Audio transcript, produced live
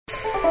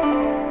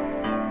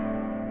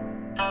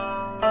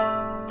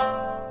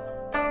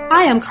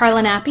Hi, I'm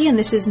Carla Nappi, and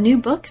this is New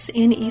Books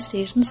in East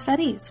Asian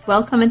Studies.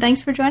 Welcome and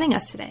thanks for joining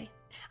us today.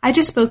 I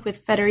just spoke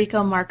with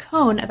Federico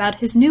Marcon about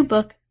his new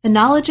book, The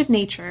Knowledge of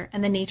Nature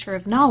and the Nature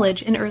of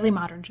Knowledge in Early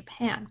Modern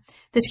Japan.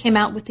 This came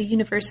out with the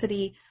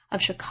University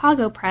of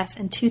Chicago Press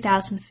in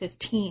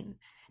 2015.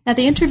 Now,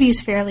 the interview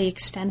is fairly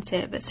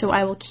extensive, so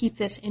I will keep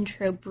this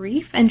intro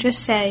brief and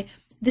just say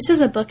this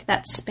is a book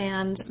that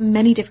spans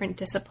many different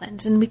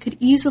disciplines, and we could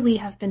easily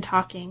have been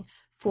talking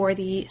for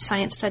the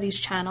Science Studies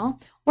channel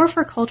or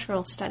for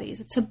Cultural Studies.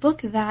 It's a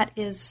book that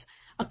is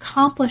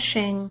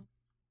accomplishing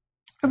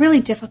a really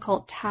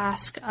difficult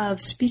task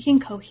of speaking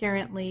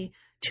coherently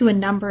to a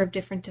number of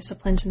different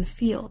disciplines and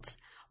fields.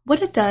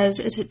 What it does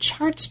is it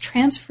charts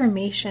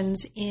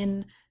transformations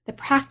in the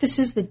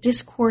practices, the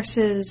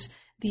discourses,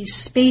 the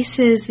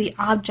spaces, the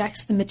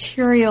objects, the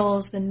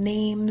materials, the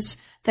names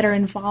that are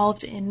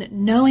involved in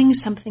knowing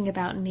something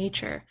about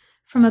nature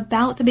from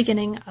about the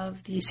beginning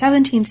of the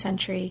 17th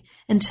century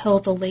until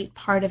the late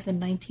part of the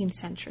 19th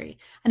century.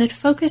 And it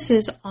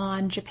focuses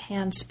on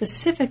Japan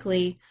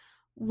specifically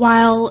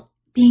while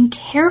being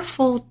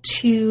careful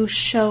to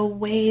show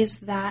ways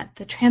that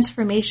the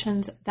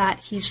transformations that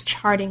he's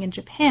charting in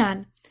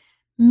Japan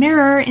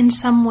mirror in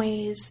some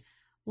ways,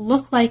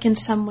 look like in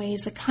some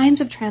ways, the kinds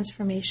of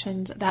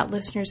transformations that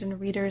listeners and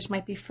readers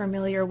might be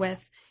familiar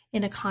with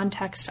in a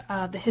context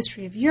of the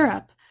history of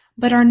Europe,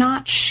 but are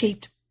not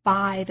shaped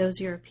by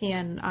those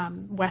European,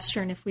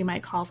 Western, if we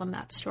might call them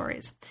that,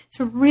 stories. It's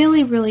a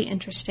really, really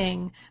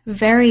interesting,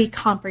 very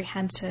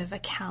comprehensive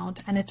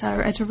account, and it's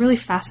a really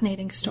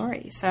fascinating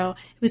story. So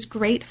it was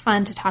great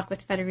fun to talk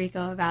with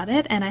Federico about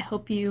it, and I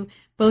hope you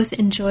both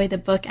enjoy the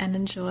book and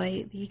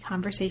enjoy the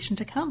conversation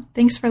to come.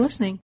 Thanks for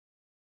listening.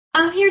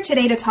 I'm here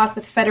today to talk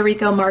with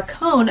Federico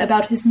Marcon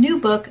about his new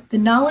book, The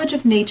Knowledge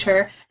of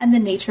Nature and the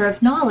Nature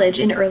of Knowledge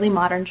in Early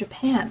Modern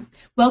Japan.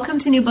 Welcome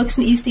to New Books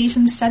in East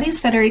Asian Studies,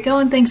 Federico,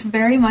 and thanks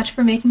very much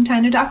for making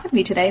time to talk with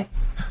me today.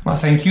 Well,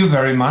 thank you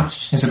very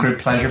much. It's a great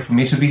pleasure for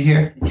me to be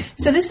here.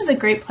 So this is a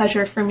great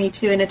pleasure for me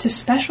too, and it's a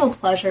special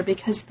pleasure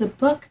because the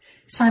book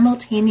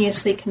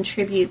simultaneously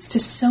contributes to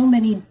so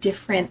many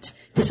different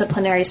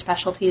disciplinary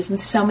specialties in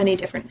so many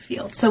different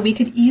fields. So we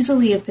could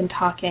easily have been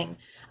talking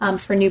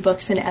for New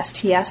Books in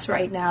STS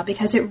right now,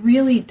 because it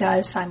really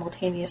does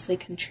simultaneously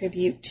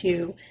contribute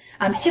to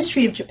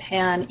history of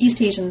Japan,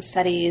 East Asian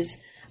studies,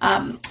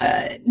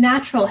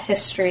 natural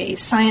history,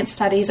 science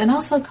studies, and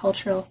also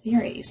cultural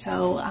theory.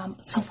 So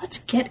let's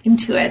get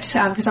into it,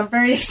 because I'm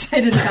very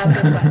excited about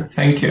this one.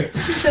 Thank you.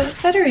 So,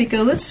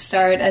 Federico, let's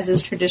start, as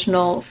is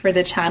traditional for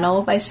the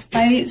channel, by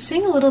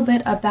saying a little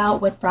bit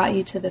about what brought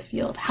you to the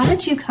field. How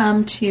did you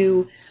come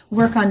to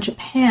work on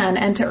Japan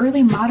and to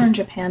early modern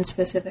Japan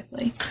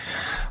specifically?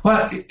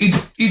 Well,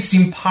 it's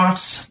in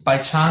part by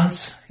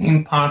chance,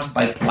 in part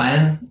by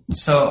plan.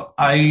 So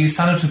I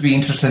started to be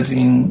interested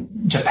in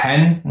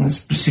Japan,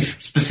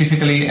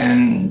 specifically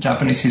and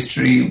Japanese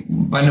history,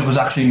 when it was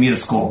actually middle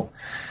school.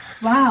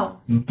 Wow.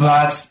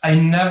 But I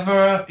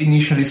never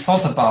initially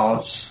thought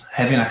about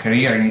having a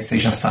career in East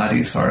Asian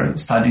studies or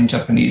studying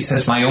Japanese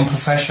as my own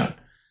profession.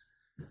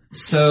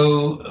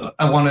 So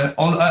I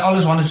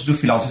always wanted to do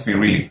philosophy,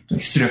 really, the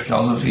history of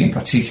philosophy in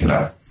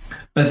particular.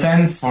 But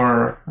then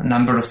for a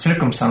number of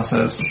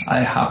circumstances,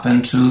 I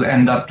happened to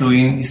end up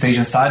doing East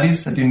Asian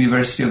studies at the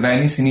University of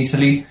Venice in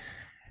Italy.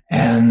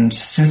 And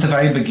since the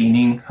very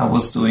beginning, I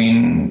was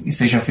doing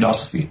East Asian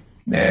philosophy,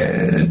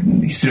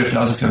 history of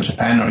philosophy of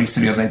Japan or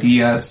history of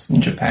ideas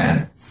in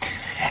Japan.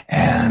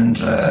 And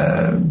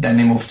then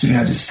I moved to the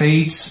United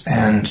States,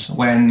 and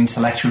when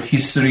intellectual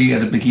history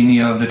at the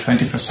beginning of the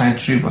 21st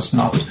century was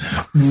not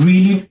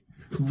really,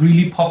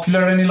 really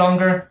popular any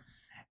longer,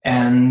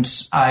 and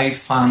I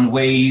found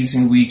ways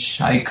in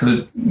which I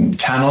could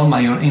channel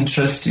my own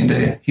interest in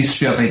the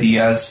history of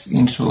ideas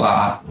into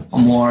a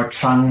more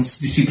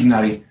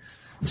transdisciplinary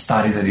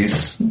study that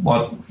is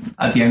what,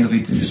 at the end of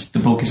it, the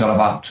book is all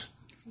about.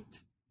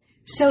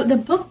 So the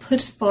book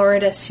puts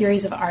forward a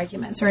series of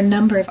arguments, or a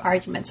number of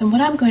arguments, and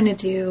what I'm going to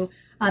do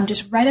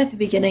just right at the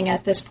beginning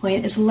at this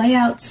point is lay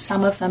out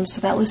some of them so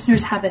that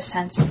listeners have a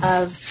sense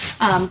of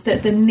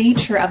the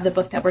nature of the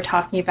book that we're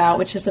talking about,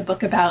 which is a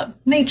book about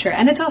nature,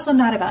 and it's also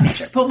not about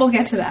nature, but we'll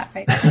get to that,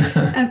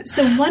 right?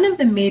 So one of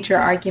the major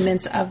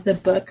arguments of the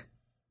book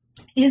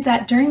is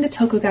that during the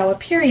Tokugawa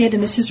period,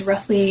 and this is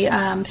roughly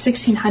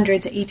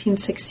 1600 to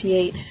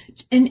 1868,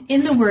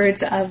 in the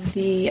words of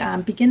the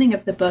beginning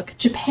of the book,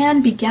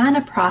 Japan began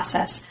a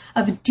process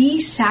of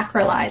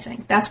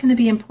desacralizing. That's going to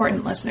be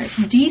important, listeners.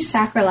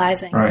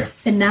 Desacralizing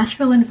the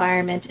natural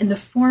environment in the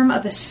form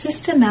of a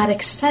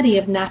systematic study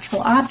of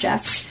natural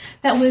objects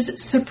that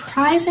was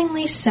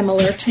surprisingly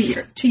similar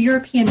to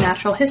European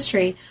natural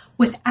history,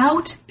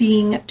 without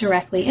being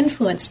directly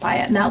influenced by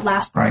it. And that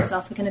last part is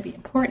also going to be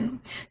important.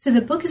 So the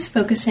book is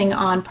focusing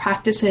on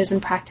practices and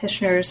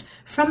practitioners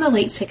from the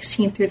late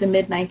 16th through the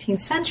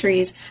mid-19th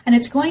centuries, and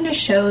it's going to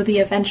show the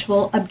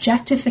eventual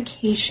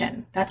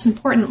objectification. That's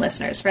important,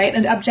 listeners, right?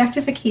 An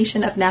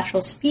objectification of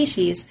natural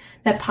species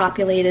that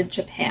populated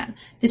Japan.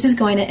 This is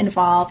going to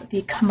involve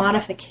the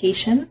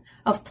commodification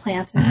of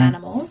plants and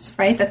animals,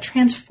 right, that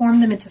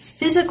transform them into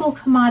physical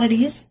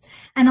commodities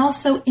and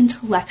also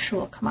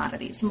intellectual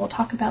commodities. And we'll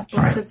talk about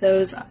both of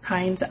those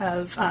kinds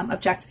of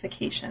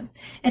objectification.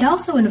 It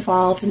also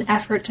involved an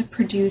effort to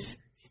produce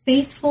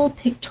faithful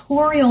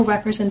pictorial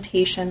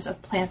representations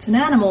of plants and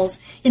animals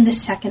in the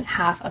second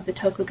half of the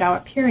Tokugawa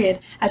period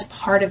as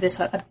part of this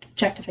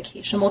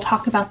objectification. We'll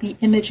talk about the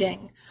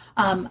imaging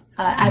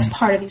as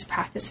part of these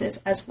practices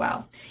as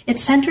well. It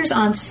centers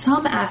on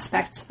some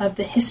aspects of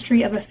the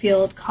history of a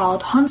field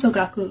called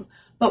Honzogaku,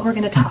 but we're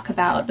going to talk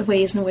about the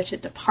ways in which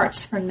it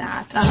departs from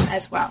that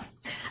as well.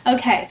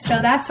 Okay, so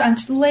I'm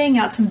just laying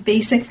out some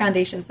basic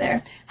foundations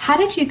there. How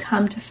did you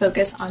come to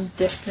focus on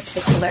this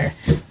particular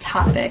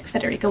topic,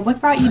 Federico?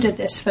 What brought you to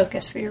this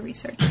focus for your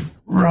research?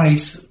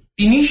 Right.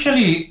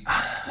 Initially,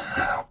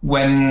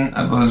 when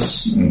I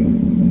was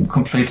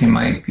completing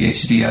my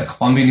PhD at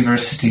Columbia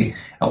University,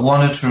 I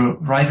wanted to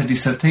write a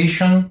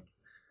dissertation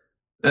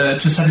to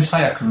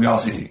satisfy a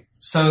curiosity.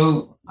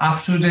 So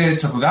after the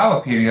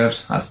Tokugawa period,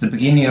 at the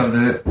beginning of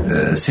the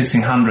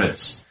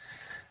 1600s,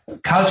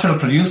 cultural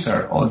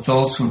producer, or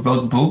those who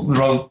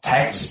wrote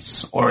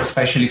texts, or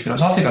especially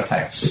philosophical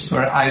texts,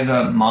 were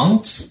either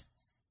monks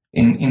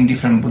in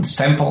different Buddhist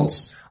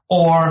temples,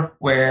 or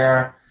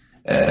were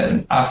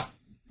a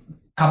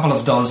couple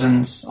of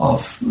dozens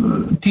of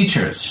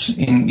teachers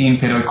in the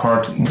imperial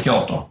court in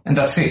Kyoto, and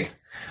that's it.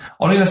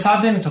 All of a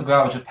sudden, in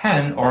Tokugawa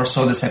Japan, or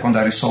so the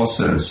secondary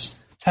sources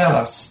tell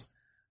us,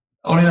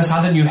 all of a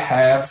sudden you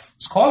have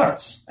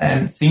scholars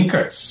and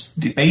thinkers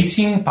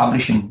debating,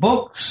 publishing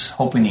books,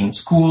 opening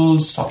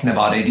schools, talking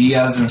about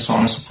ideas, and so on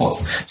and so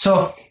forth.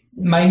 So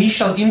my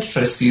initial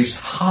interest is,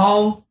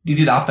 how did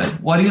it happen?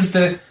 What is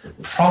the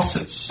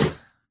process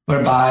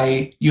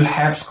whereby you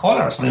have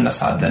scholars all of a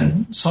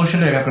sudden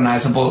socially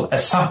recognizable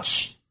as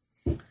such?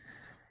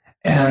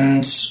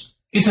 And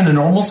it's an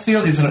enormous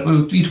field.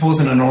 It was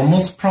an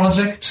enormous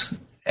project,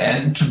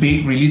 and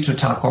to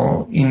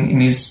tackle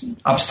in its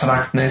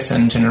abstractness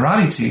and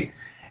generality.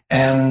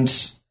 And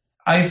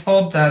I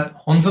thought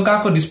that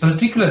Honzogaku, this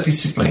particular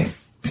discipline,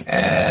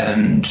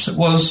 and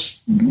was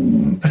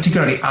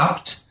particularly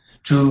apt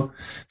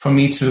for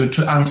me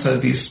to answer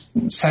this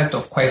set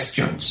of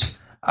questions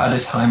at the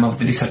time of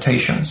the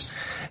dissertations.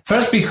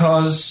 First,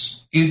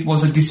 because it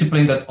was a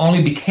discipline that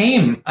only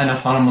became an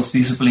autonomous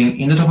discipline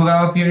in the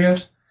Tokugawa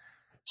period.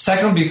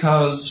 Second,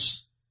 because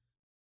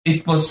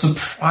it was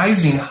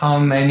surprising how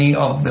many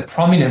of the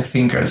prominent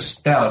thinkers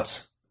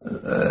dealt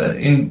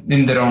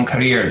in their own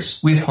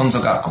careers with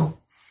Honzogaku.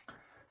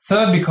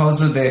 Third,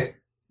 because of the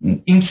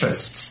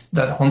interests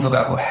that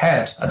Honzogaku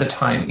had at the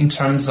time in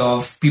terms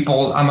of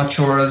people,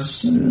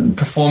 amateurs,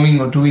 performing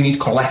or doing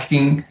it,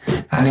 collecting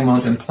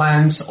animals and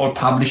plants, or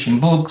publishing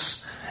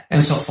books,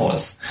 and so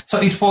forth. So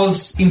it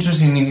was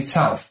interesting in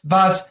itself.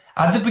 But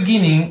at the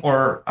beginning,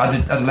 or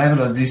at the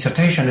level of the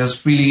dissertation, it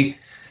was really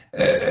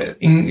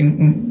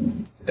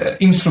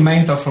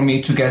instrumental for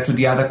me to get to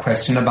the other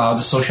question about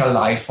the social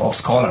life of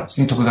scholars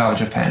in Tokugawa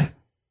Japan.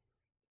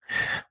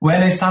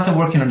 When I started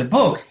working on the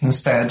book,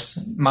 instead,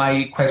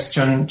 my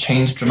question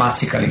changed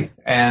dramatically,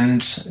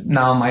 and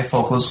now my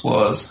focus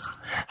was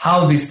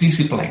how this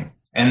discipline,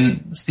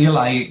 and still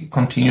I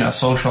continue a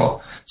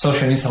social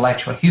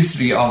intellectual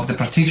history of the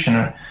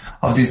practitioner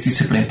of this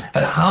discipline,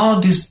 but how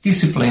this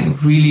discipline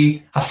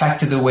really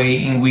affected the way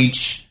in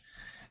which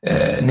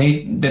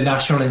the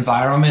natural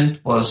environment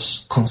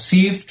was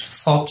conceived,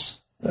 thought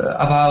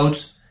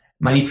about,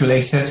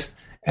 manipulated,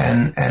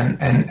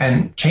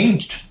 and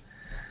changed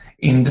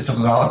in the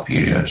Tokugawa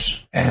period,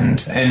 and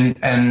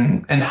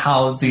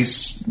how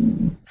this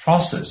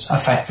process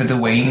affected the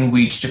way in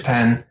which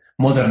Japan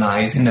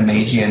modernized in the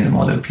Meiji and the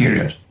modern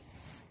period.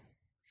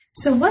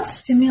 So what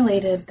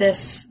stimulated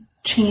this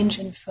change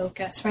in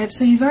focus, right?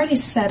 So you've already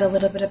said a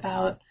little bit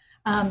about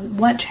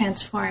what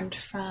transformed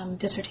from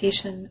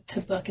dissertation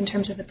to book in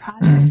terms of the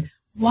project.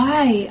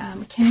 Why?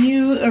 Can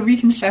you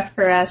reconstruct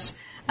for us,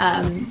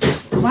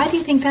 why do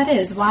you think that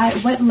is?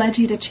 What led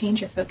you to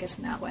change your focus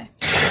in that way?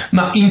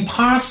 Now, in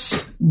part,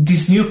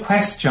 this new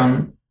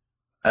question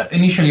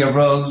initially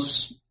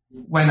arose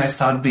when I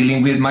started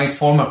dealing with my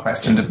former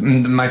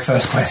question, my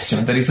first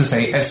question. That is to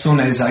say, as soon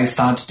as I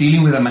start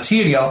dealing with a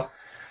material,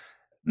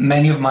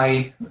 many of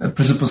my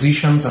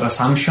presuppositions or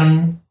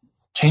assumptions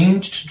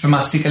changed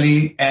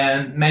dramatically,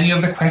 and many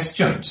of the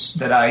questions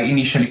that I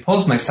initially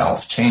posed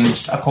myself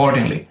changed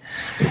accordingly.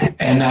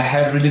 And I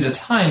had really the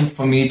time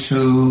for me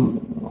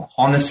to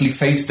honestly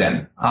face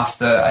them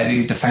after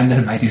I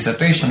defended my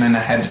dissertation, and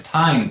I had the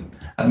time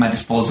at my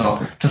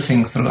disposal to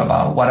think through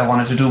about what I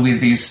wanted to do with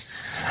this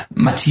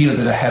material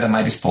that I had at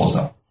my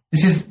disposal.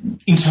 This is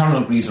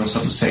internal reason,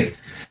 so to say.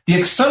 The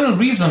external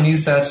reason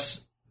is that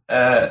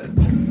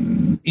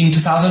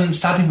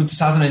starting with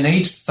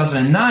 2008,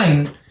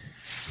 2009,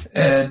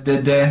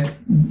 the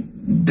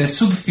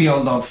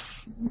subfield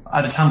of,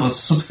 at the time was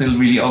subfield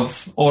really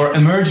of, or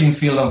emerging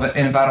field of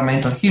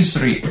environmental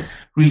history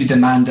really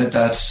demanded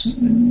that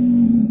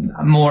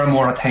more and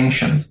more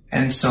attention.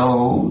 And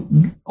so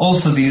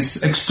also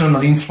this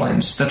external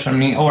influence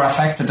determined or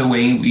affected the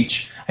way in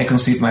which I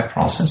conceived my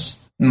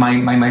process.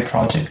 my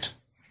project.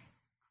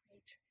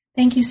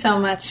 Thank you so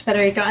much,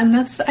 Federico. And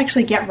let's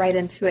actually get right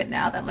into it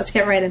now then. Let's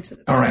get right into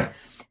it. All right.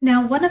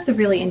 Now, one of the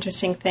really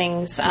interesting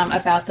things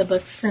about the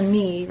book for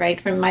me, right,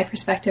 from my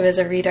perspective as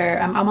a reader,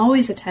 I'm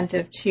always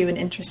attentive to and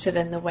interested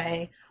in the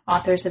way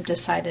authors have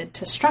decided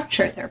to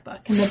structure their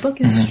book. And the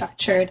book is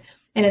structured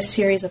in a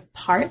series of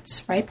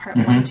parts, right, part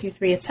 1, 2,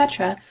 3,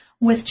 etc.,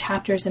 with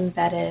chapters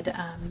embedded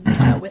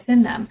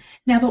within them.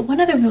 Now, but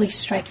one of the really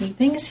striking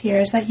things here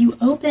is that you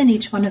open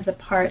each one of the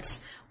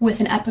parts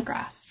with an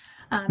epigraph.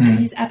 And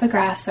these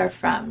epigraphs are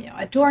from,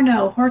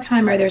 Adorno,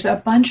 Horkheimer. There's a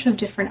bunch of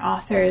different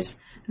authors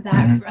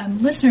that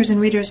listeners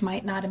and readers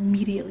might not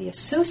immediately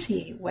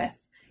associate with,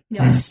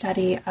 a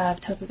study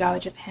of Tokugawa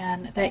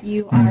Japan that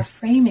you are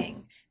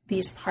framing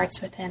these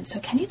parts within. So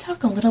can you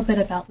talk a little bit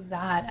about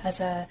that as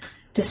a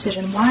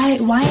decision?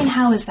 Why and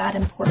how is that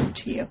important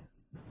to you?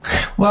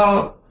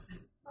 Well,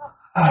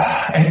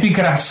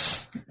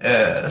 epigraphs.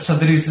 So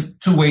there is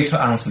two ways to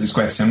answer this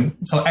question.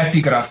 So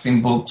epigraphs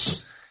in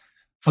books,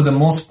 for the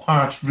most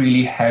part,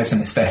 really has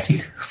an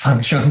aesthetic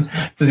function.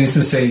 That is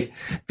to say,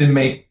 they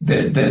make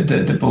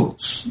the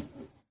books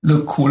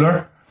look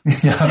cooler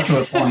up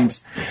to a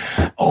point,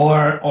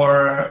 or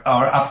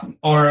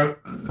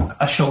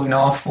a showing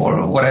off,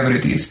 or whatever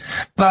it is.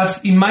 But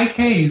in my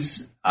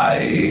case,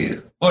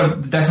 or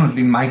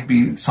definitely might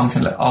be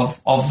something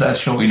of that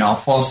showing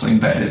off also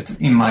embedded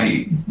in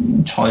my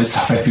choice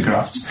of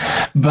epigraphs.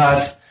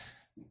 But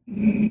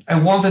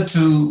I wanted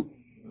to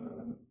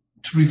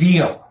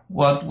reveal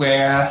what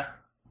were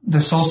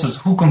the sources,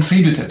 who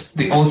contributed,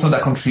 the author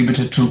that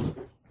contributed to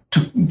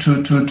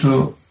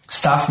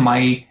staff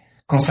my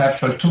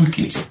conceptual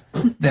toolkit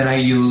that I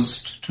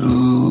used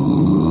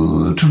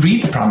to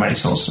read the primary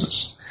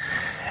sources.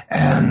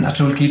 And a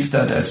toolkit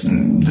that's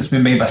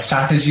been made by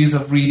strategies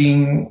of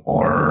reading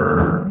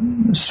or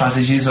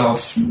strategies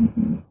of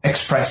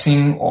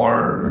expressing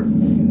or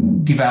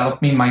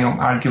developing my own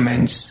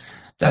arguments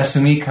that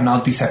to me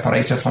cannot be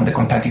separated from the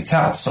content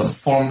itself. So the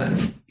form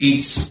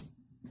it's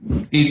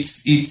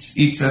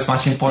as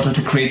much important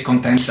to create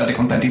content as the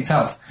content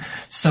itself.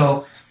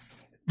 So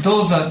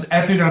those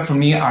epigraphs for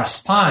me are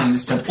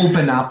spines that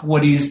open up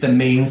what is the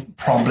main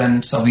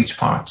problems of each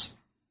part.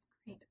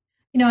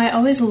 I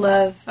always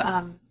love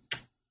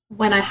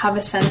when I have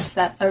a sense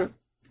that an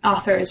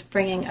author is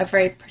bringing a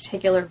very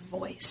particular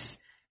voice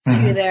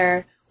to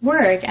their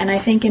work, and I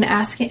think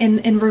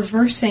in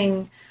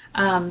reversing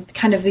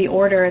kind of the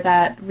order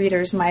that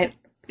readers might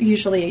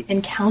usually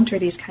encounter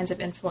these kinds of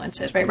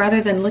influences, right?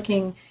 Rather than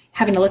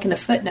having to look in the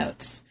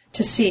footnotes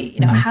to see,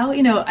 how,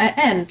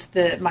 and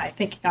my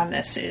thinking on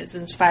this is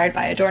inspired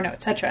by Adorno,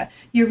 etc.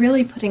 You're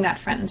really putting that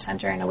front and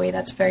center in a way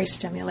that's very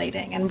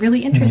stimulating and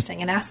really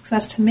interesting and asks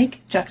us to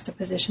make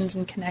juxtapositions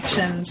and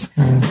connections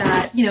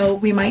that,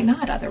 we might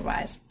not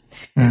otherwise.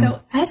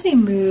 So as we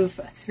move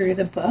through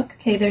the book,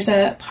 there's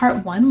a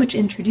part 1 which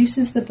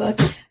introduces the book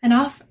and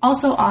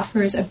also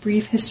offers a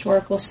brief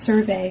historical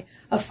survey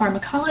of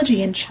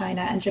pharmacology in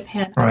China and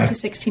Japan up to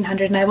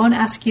 1600. And I won't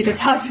ask you to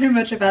talk too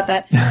much about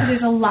that because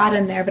there's a lot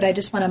in there, but I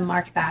just want to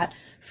mark that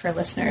for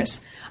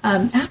listeners.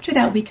 After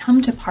that, we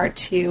come to part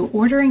 2,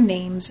 Ordering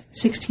Names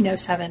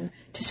 1607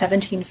 to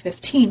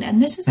 1715.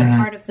 And this is a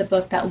part of the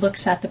book that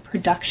looks at the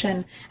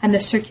production and the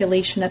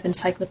circulation of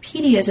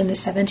encyclopedias in the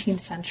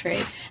 17th century.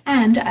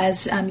 And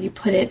as you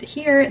put it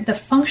here, the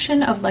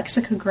function of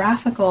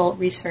lexicographical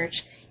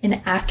research in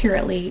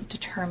accurately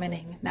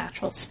determining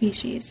natural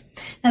species.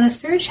 Now, the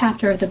third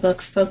chapter of the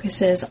book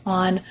focuses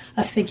on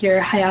a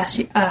figure,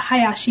 Hayashi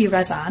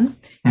Razan.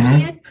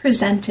 He had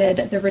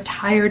presented the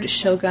retired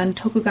shogun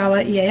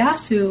Tokugawa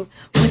Ieyasu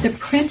with a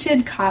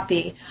printed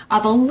copy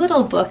of a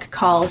little book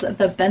called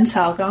the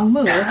Bensal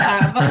Gongmu,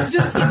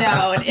 just,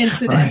 an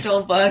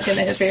incidental book in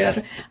the history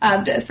of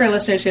for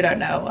listeners who don't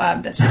know,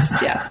 this is,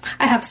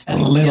 I have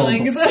special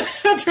feelings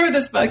toward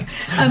this book.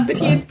 But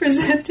he had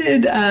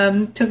presented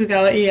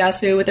Tokugawa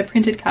Ieyasu with a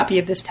printed copy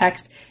of this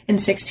text in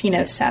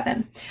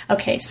 1607.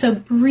 Okay, so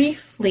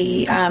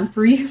briefly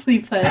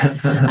put,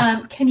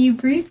 can you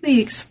briefly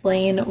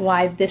explain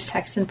why this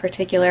text in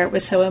particular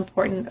was so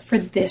important for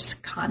this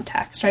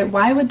context, right?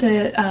 Why would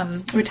the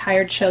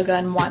retired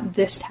shogun want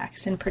this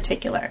text in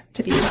particular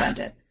to be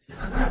presented?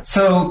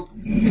 So,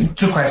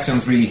 two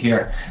questions really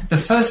here. The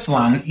first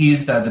one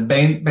is that the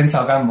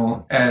Bensal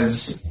Gongmu,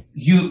 as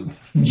you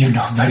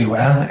know very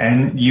well,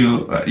 and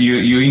you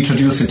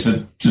introduce it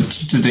to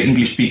the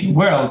English-speaking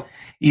world,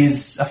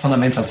 is a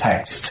fundamental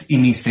text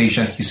in East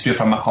Asian history of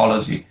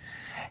pharmacology.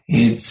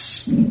 It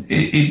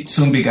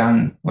soon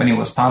began when it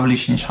was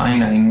published in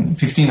China in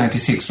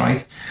 1596,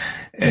 right?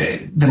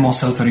 The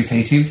most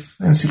authoritative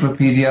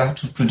encyclopedia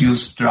to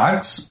produce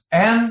drugs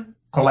and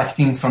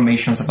collecting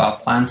information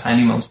about plants,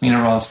 animals,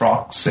 minerals,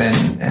 rocks,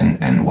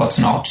 and what's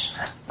not,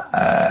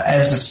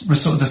 as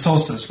the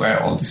sources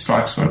where all these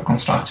drugs were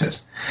constructed.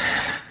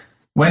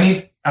 When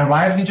it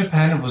arrived in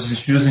Japan, it was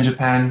introduced in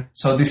Japan.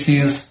 So this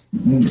is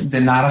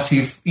the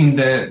narrative in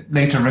the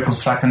later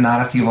reconstructed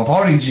narrative of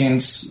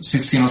Origins,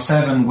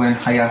 1607, when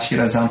Hayashi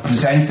Razan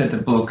presented the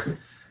book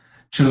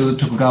to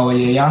Tokugawa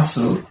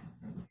Ieyasu.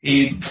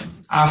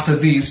 after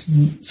this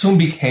soon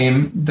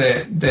became the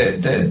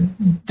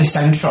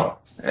central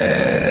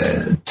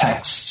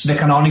text, the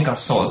canonical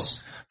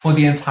source for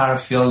the entire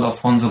field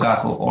of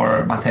Honzogaku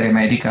or materia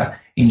medica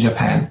in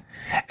Japan,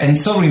 and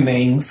so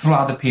remained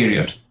throughout the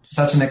period, to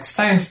such an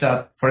extent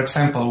that, for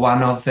example,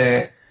 one of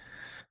the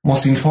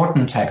most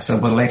important texts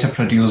that were later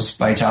produced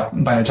by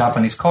a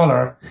Japanese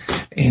scholar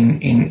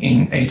in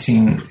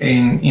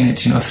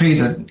 1803,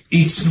 that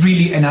it's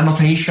really an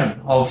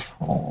annotation of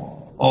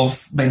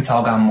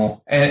Bentao Gammo.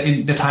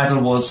 The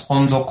title was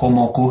Honzo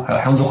Komoku.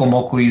 Honzo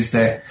Komoku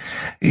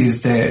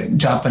is the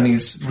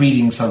Japanese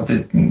readings of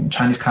the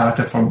Chinese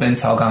character for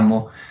Bentao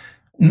Gammo.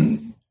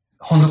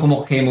 Honzo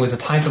Komoku Keimo is the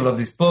title of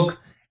this book,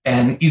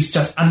 and it's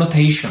just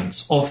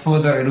annotations or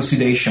further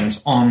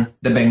elucidations on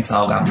the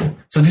Bentao Gammo.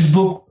 So this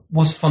book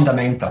was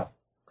fundamental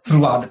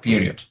throughout the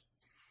period.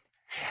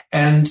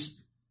 And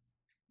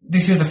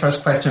this is the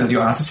first question that you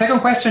asked. The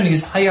second question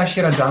is,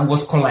 Hayashi Razan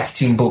was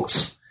collecting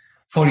books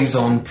for his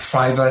own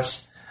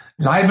private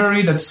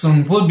library that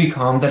soon would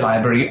become the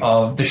library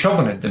of the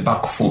shogunate, the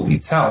Bakufu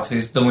itself.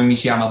 It's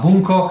Domemichi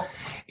Yamabunko.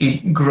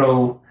 It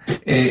grew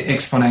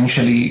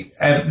exponentially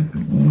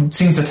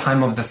since the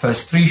time of the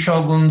first three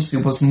shoguns.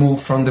 It was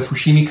moved from the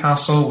Fushimi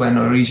Castle when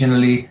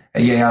originally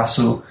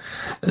Ieyasu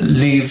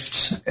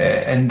lived,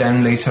 and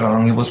then later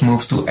on it was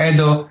moved to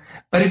Edo.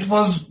 But it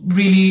was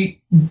really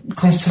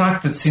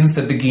constructed since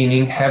the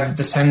beginning, have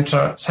the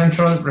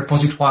central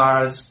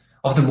repositoires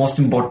of the most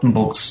important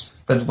books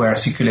that were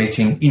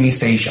circulating in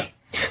East Asia.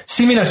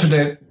 Similar to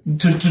the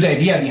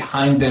idea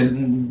behind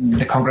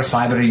the Congress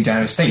Library in the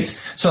United States.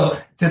 So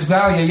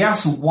Tokugawa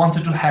Ieyasu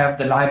wanted to have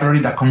the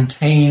library that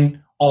contained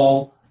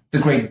all the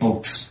great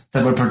books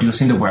that were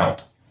produced in the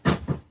world.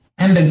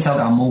 And Bentao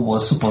Gammo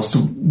was supposed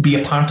to be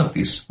a part of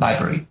this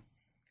library.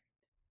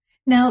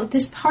 Now,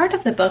 this part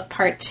of the book,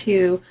 part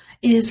 2,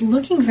 is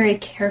looking very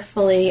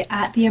carefully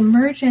at the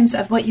emergence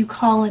of what you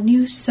call a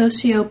new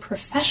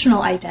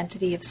socio-professional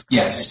identity of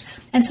scholars. Yes.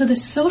 And so the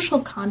social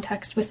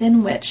context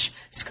within which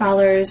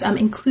scholars,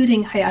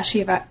 including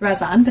Hayashi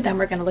Razan, but then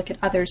we're going to look at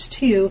others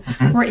too,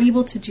 were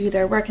able to do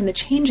their work, and the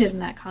changes in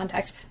that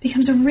context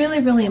becomes a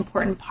really, really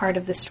important part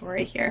of the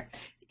story here.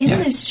 In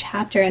this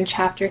chapter, in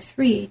chapter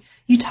 3,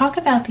 you talk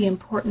about the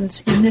importance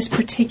in this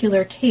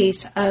particular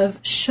case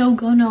of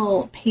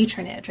shogunal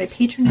patronage, right?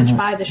 Patronage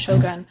by the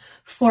shogun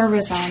for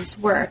Razan's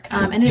work.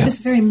 And it was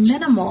very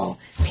minimal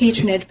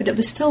patronage, but it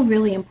was still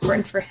really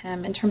important for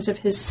him in terms of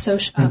his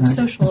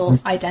social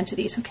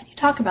identity. So can you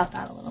talk about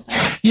that a little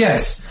bit?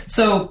 Yes.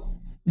 So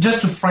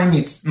just to frame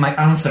it, my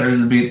answer a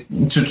little bit,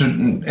 to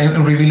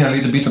reveal a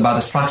little bit about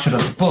the structure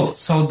of the book.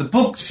 So the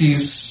book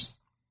is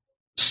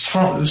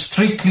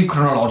strictly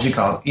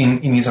chronological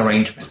in his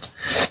arrangement.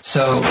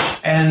 So,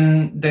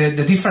 and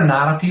the different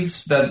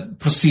narratives that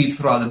proceed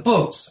throughout the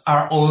books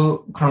are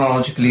all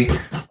chronologically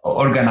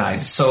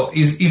organized. So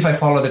if I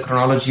follow the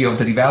chronology of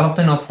the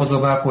development of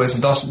Honzogaku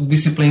as a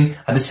discipline,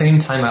 at the same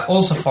time I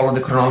also follow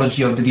the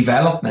chronology of the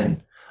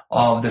development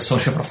of the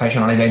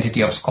socio-professional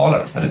identity of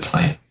scholars at the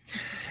time.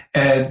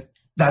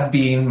 That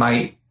being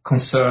my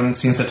concern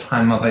since the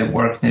time of my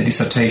work in the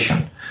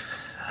dissertation.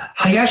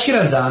 Hayashi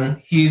Razan,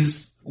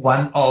 he's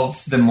one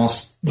of the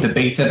most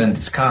debated and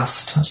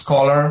discussed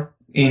scholar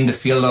in the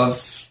field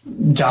of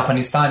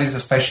Japanese studies,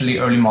 especially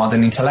early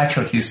modern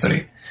intellectual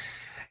history,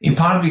 in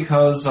part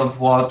because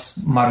of what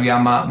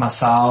Maruyama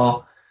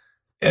Masao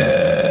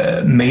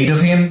made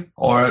of him,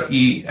 or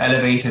he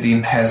elevated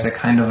him as a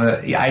kind of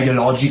a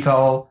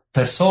ideological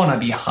persona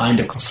behind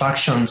the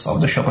constructions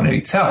of the shogunate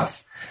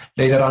itself.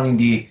 Later on in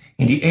the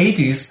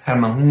 80s,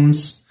 Hermann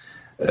Hunz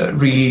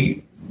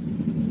really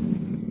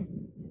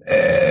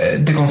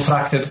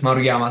deconstructed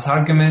Maruyama's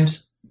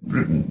argument.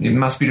 It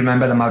must be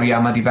remembered that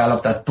Maruyama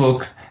developed that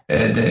book, the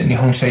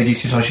Nihon Seiji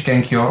Shisoshi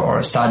Kenkyo,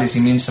 or Studies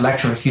in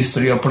Intellectual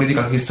History or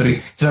Political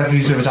History, Intellectual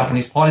History of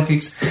Japanese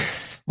Politics,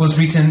 was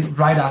written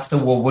right after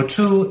World War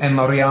II, and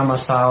Maruyama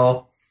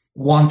Masao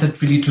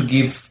wanted really to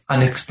give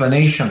an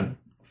explanation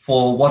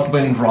for what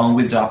went wrong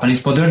with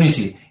Japanese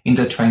modernity in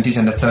the 20s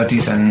and the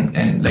 30s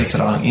and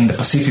later on in the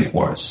Pacific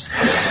Wars.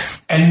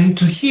 And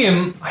to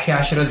him,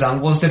 Hayashi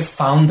Razan was the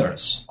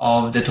founders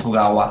of the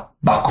Tokugawa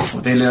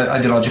Bakufu, the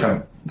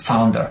ideological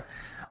founder.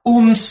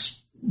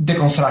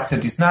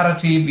 Deconstructed this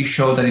narrative. He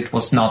showed that it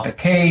was not the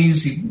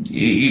case.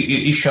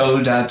 He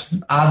showed that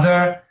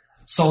other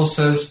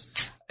sources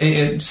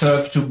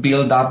served to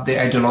build up the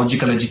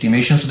ideological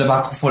legitimations of the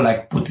Bakufu,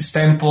 like Buddhist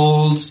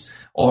temples,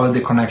 or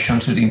the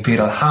connection to the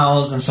imperial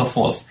house, and so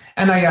forth.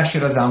 And Hayashi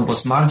Razan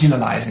was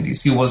marginalizing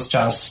this. He was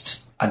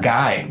just a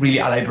guy, really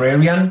a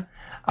librarian,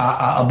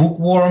 a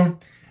bookworm.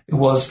 He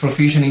was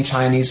proficient in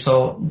Chinese,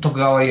 so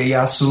Tokugawa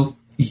Ieyasu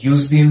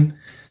used him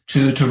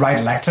to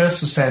write letters,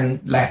 to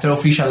send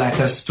official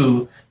letters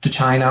to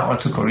China or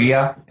to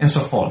Korea, and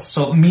so forth.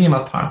 So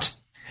minimal part.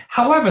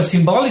 However,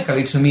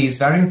 symbolically to me is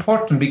very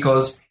important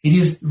because it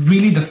is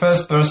really the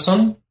first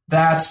person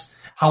that,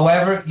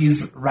 however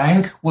his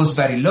rank was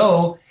very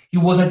low, he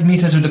was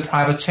admitted to the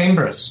private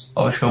chambers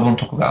of Shogun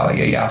Tokugawa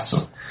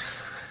Ieyasu.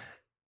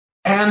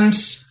 And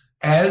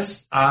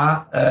as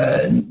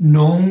a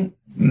known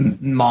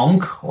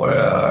monk or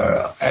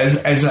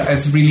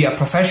as really a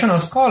professional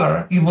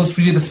scholar, he was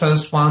really the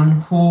first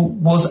one who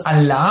was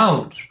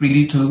allowed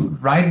really to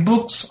write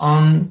books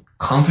on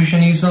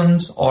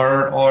Confucianisms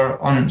or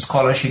on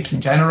scholarships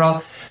in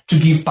general, to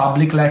give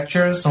public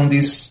lectures on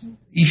these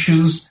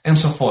issues and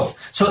so forth.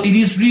 So it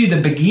is really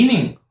the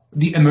beginning,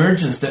 the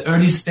emergence, the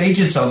early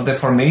stages of the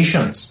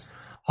formations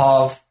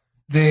of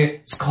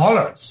the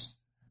scholars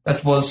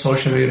that was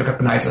socially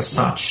recognized as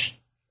such.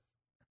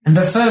 In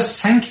the first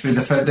century,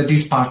 that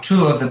is part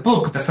 2 of the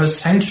book, the first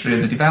century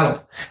that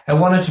developed, I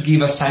wanted to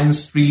give a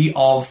sense really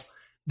of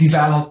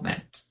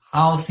development,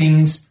 how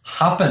things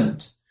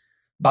happened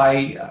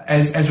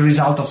as a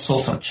result of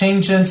social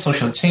changes,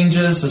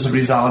 as a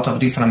result of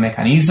different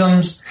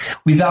mechanisms,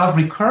 without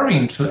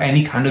recurring to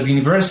any kind of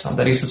universal.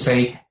 That is to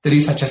say, there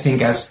is such a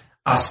thing as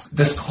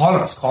the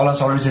scholars.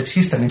 Scholars always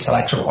existed,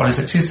 intellectuals always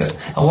existed.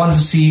 I wanted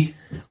to see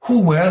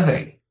who were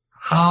they,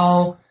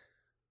 how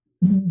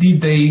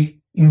did they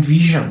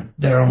envision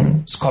their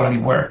own scholarly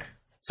work.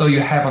 So you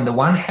have on the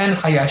one hand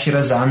Hayashi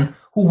Razan,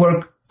 who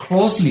worked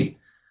closely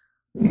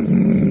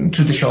to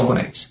the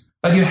shogunate.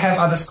 But you have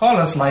other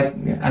scholars, like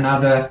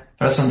another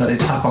person that I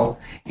tackle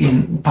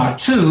in part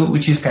 2,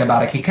 which is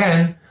Kaibara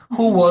Kiken,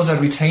 who was a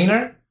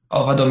retainer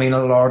of a domain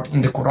lord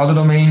in the Kuroda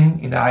domain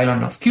in the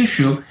island of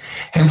Kyushu.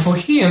 And for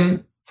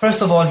him,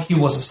 first of all, he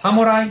was a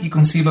samurai. He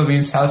conceived of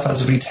himself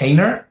as a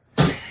retainer.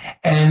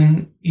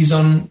 And his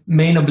own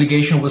main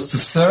obligation was to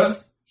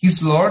serve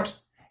his lord.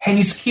 And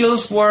his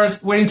skills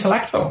were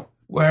intellectual,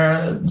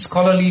 where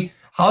scholarly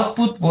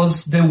output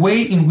was the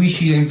way in which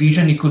he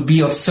envisioned he could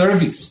be of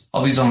service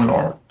of his own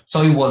lord.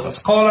 So he was a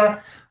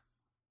scholar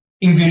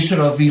in virtue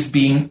of his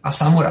being a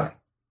samurai.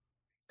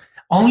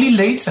 Only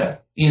later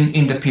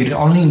in the period,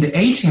 only in the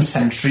 18th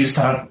century, you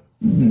start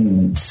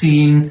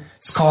seeing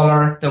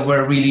scholars that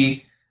were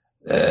really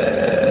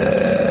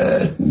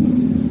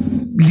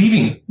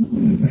living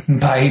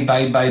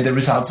by the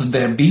results of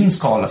their being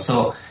scholars.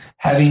 So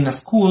having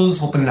schools,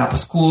 opening up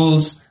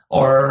schools,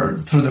 or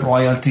through the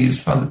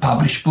royalties from the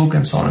published book,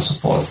 and so on and so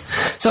forth.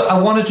 So I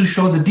wanted to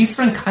show the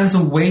different kinds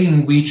of way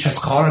in which a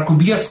scholar could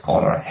be a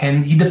scholar,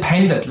 and he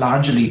depended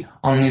largely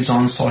on his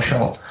own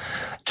social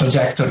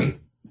trajectory,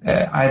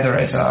 either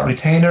as a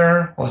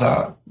retainer, or as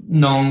a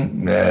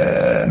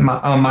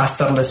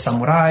masterless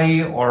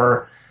samurai,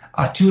 or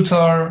a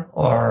tutor,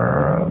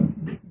 or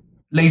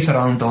later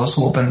on those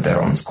who opened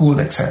their own school,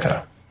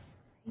 etc.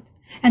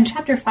 And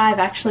Chapter 5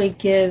 actually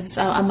gives,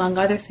 among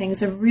other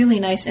things, a really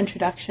nice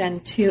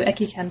introduction to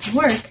Ekiken's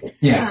work.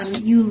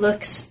 Yes. You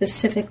look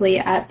specifically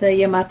at the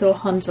Yamato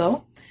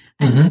Honzo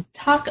and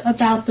talk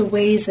about the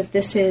ways that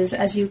this is,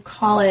 as you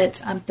call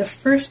it, the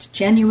first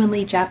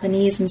genuinely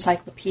Japanese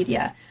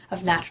encyclopedia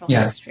of natural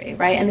history,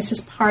 right? And this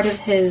is part of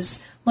his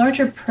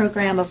larger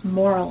program of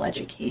moral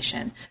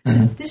education. So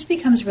this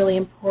becomes really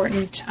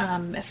important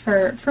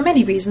for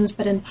many reasons,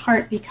 but in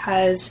part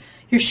because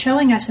you're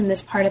showing us in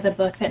this part of the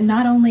book that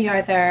not only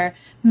are there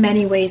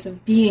many ways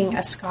of being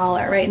a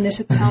scholar, right, and this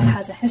itself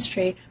has a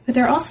history, but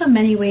there are also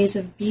many ways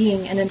of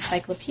being an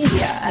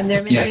encyclopedia, and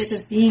there are many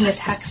ways of being a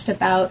text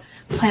about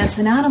plants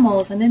and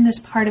animals, and in this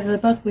part of the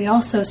book we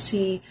also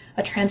see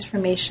a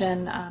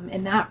transformation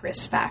in that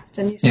respect.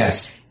 And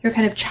you're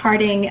kind of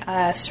charting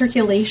a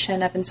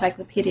circulation of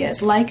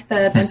encyclopedias like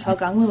the Bensao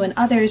Ganglu and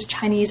others,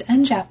 Chinese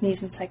and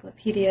Japanese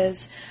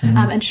encyclopedias,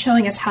 and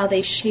showing us how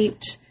they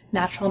shaped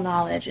natural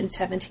knowledge in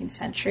 17th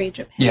century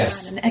Japan.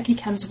 And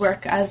Ekiken's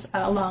work,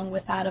 along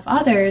with that of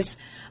others,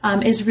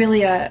 is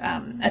really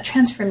a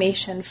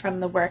transformation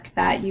from the work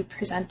that you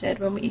presented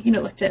when we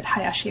looked at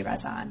Hayashi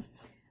Razan,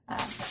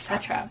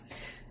 etc.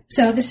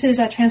 So this is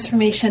a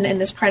transformation in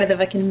this part of the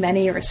book in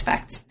many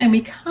respects. And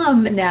we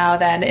come now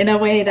then in a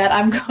way that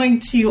I'm going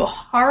to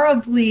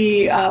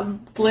horribly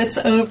blitz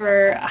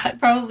over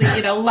probably,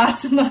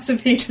 lots and lots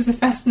of pages of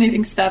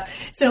fascinating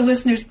stuff. So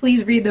listeners,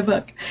 please read the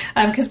book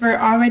because we're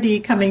already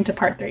coming to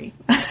part 3.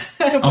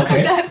 Wasn't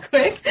that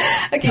quick?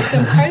 Okay,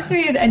 so part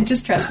 3, and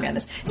just trust me on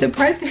this. So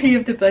part 3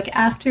 of the book,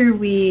 after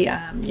we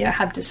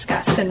have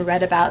discussed and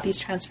read about these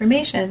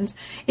transformations,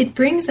 it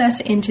brings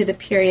us into the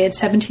period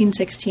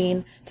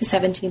 1716 to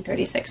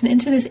 1736, and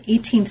into this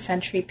 18th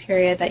century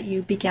period that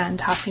you began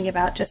talking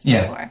about just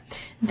before.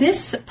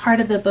 This part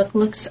of the book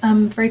looks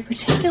very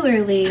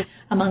particularly,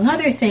 among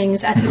other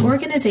things, at the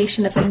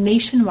organization of a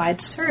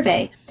nationwide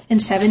survey in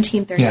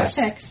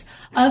 1736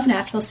 of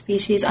natural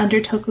species under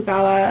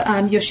Tokugawa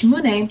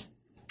Yoshimune,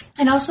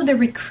 and also the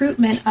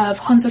recruitment of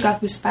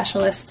Honzogaku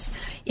specialists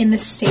in the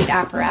state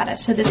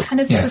apparatus. So this kind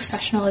of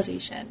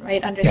professionalization,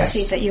 right, under the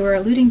state that you were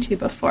alluding to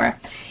before.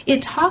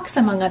 It talks,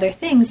 among other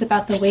things,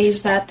 about the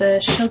ways that the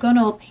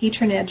shogunal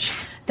patronage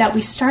that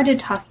we started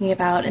talking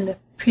about in the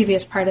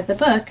previous part of the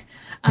book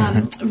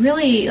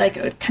really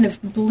kind of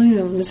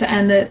blooms,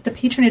 and the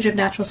patronage of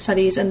natural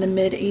studies in the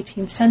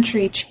mid-18th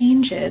century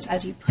changes,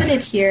 as you put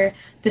it here,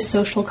 the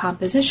social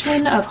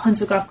composition of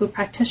Honzogaku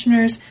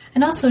practitioners,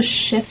 and also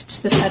shifts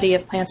the study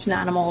of plants and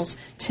animals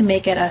to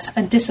make it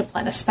a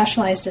discipline, a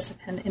specialized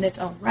discipline in its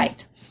own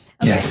right.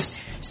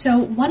 So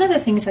one of the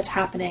things that's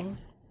happening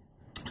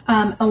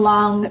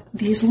along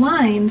these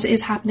lines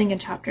is happening in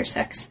Chapter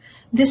 6.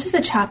 This is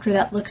a chapter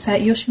that looks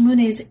at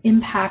Yoshimune's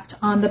impact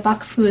on the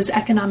Bakufu's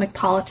economic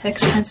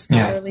politics and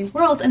scholarly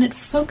world, and it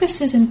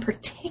focuses in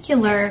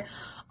particular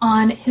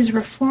on his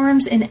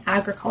reforms in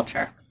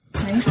agriculture.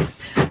 Right?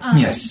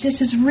 Yes.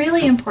 This is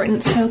really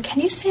important. So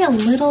can you say a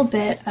little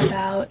bit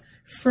about,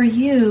 for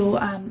you,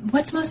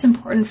 what's most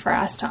important for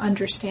us to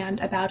understand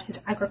about his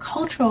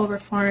agricultural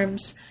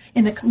reforms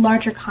in the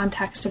larger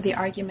context of the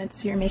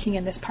arguments you're making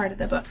in this part of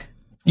the book?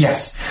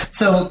 Yes.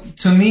 So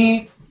to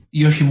me,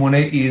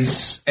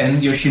 Yoshimune's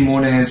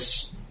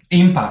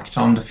impact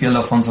on the field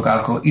of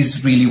Honzogaku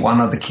is really one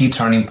of the key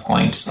turning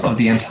points of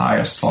the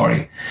entire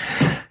story.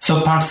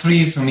 So part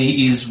 3 for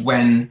me is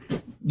when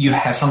you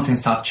have something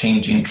start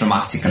changing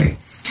dramatically.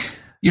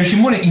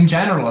 Yoshimune, in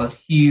general,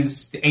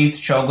 he's the 8th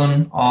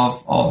shogun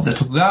of the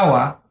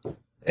Tokugawa.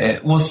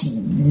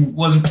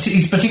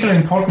 Is particularly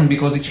important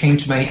because it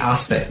changed many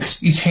aspects.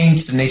 It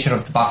changed the nature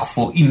of the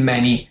Bakufu in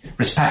many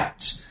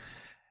respects.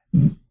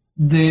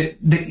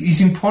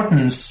 His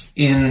importance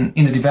in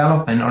the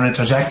development or the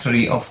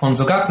trajectory of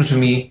Honzogaku to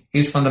me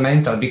is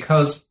fundamental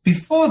because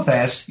before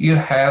that you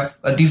have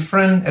a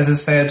different, as I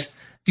said,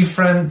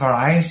 different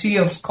variety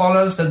of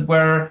scholars that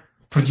were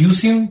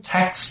producing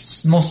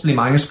texts, mostly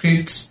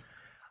manuscripts,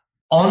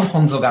 on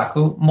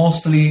Honzogaku,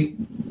 mostly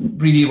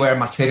really where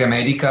Materia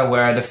Medica,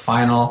 where the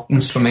final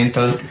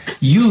instrumental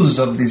use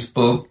of these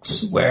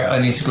books, where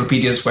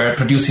encyclopedias were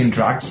producing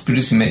drugs,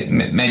 producing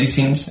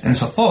medicines, and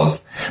so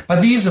forth.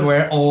 But these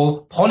were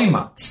all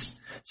polymaths.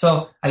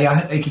 So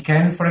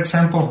Eikiken, for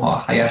example, or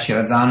Hayashi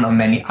Razan, or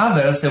many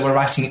others, they were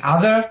writing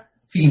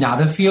in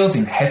other fields,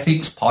 in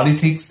ethics,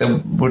 politics, they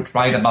would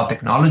write about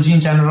technology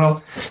in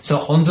general. So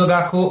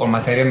Honzogaku or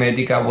Materia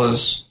Medica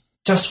was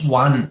just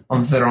one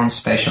of their own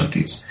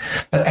specialties.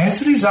 But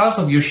as a result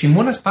of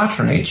Yoshimune's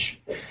patronage,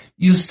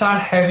 you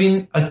start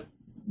having a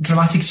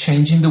dramatic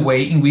change in the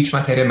way in which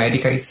Materia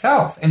Medica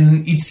itself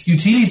and its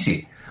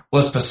utility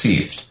was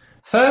perceived.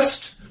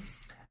 First,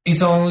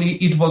 it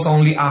was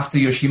only after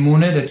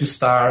Yoshimune that you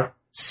start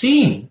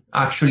seeing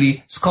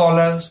actually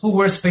scholars who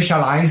were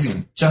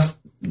specializing, just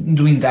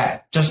doing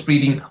that, just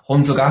reading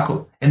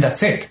Honzogaku, and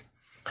that's it.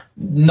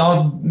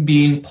 Not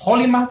being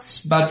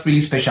polymaths, but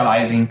really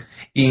specializing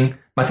in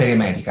Materia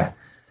Medica.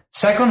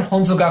 Second,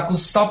 Honzogaku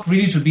stopped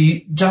really to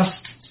be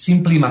just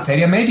simply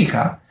Materia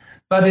Medica,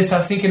 but they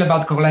start thinking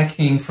about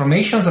collecting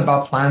information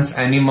about plants,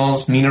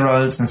 animals,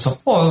 minerals, and so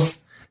forth.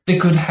 They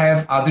could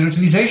have other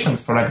utilizations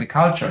for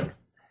agriculture,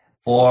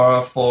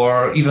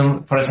 for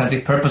even for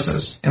aesthetic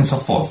purposes, and so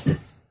forth.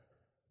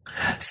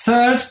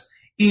 Third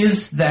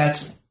is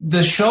that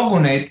the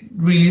shogunate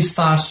really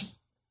starts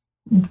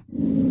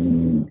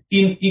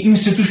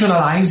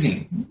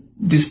institutionalizing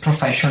these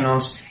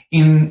professionals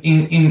in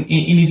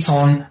its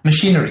own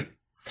machinery.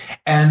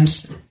 And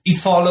it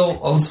followed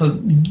also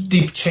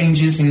deep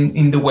changes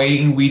in the way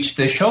in which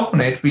the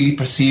shogunate really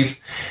perceived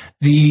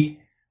the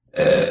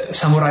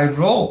samurai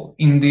role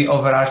in the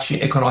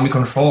overarching economic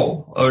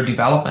control or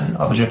development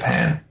of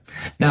Japan.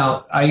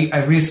 Now,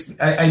 I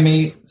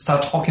may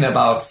start talking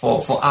about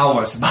for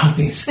hours about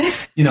this.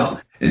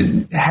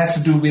 It has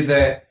to do with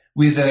the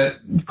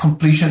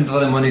completion of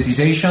the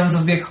monetizations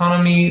of the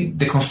economy,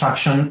 the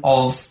construction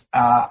of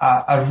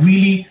a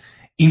really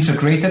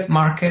integrated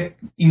market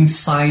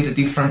inside the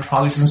different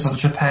provinces of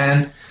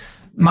Japan,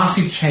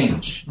 massive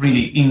change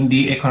really in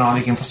the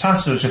economic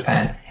infrastructure of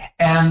Japan,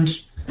 and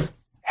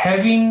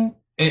having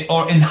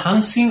or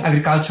enhancing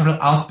agricultural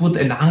output,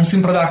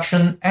 enhancing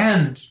production,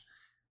 and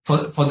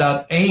for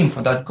that aim,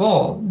 for that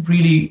goal,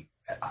 really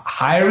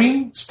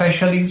hiring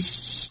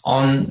specialists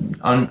on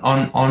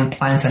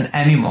plants and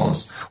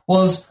animals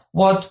was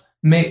what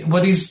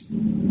is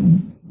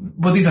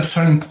a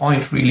turning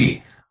point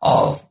really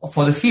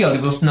for the field.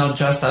 It was not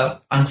just an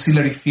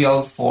ancillary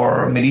field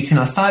for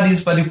medicinal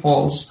studies, but it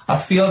was a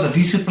field of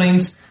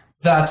disciplines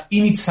that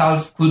in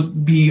itself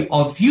could be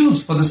of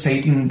use for the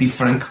state in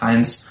different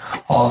kinds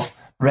of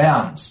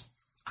realms.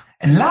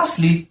 And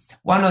lastly,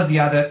 one of the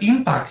other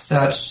impacts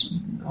that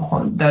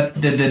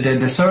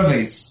the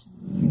surveys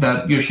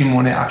that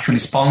Yoshimune actually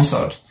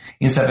sponsored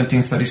in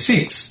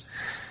 1736,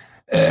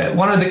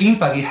 one of the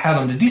impact it had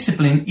on the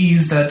discipline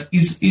is that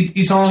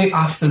it's only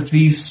after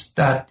this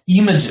that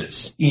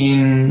images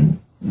in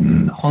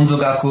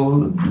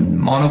Honzogaku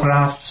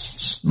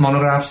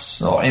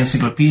monographs or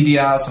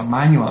encyclopedias or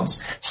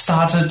manuals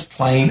started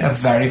playing a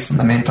very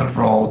fundamental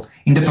role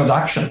in the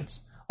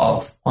productions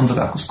of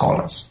Honzogaku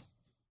scholars.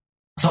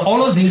 So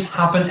all of this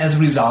happened as a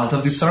result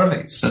of the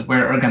surveys that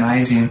were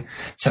organized in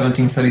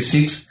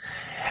 1736,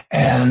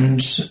 and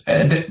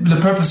the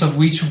purpose of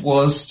which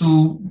was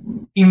to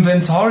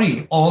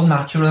inventory all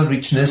natural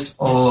richness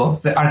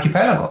of the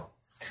archipelago.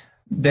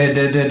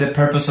 The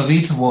purpose of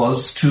it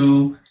was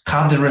to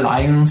cut the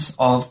reliance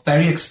of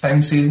very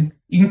expensive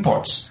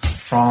imports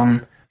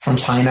from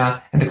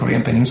China and the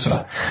Korean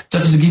Peninsula.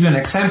 Just to give you an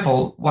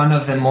example, one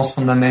of the most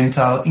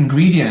fundamental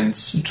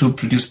ingredients to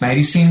produce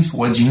medicines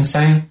was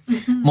ginseng.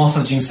 Mm-hmm. Most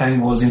of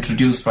ginseng was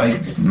introduced from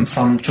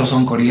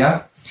Choson,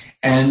 Korea,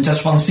 And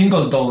just one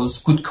single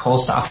dose could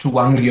cost up to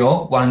 1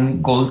 ryo,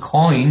 1 gold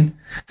coin.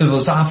 That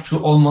was up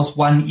to almost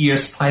 1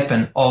 year's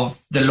stipend of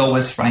the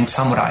lowest ranked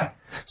samurai.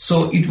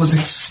 So it was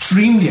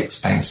extremely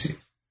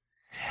expensive.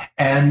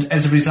 And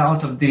as a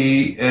result of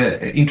the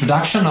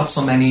introduction of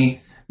so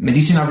many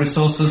medicinal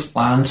resources,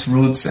 plants,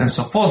 roots, and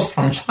so forth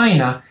from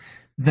China,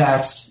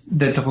 that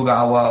the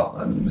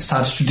Tokugawa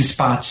started to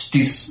dispatch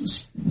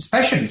these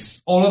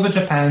specialists all over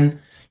Japan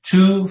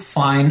to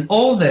find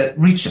all the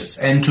riches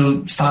and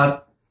to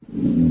start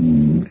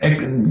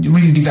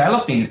really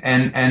developing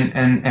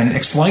and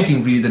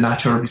exploiting really the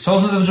natural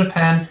resources of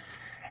Japan,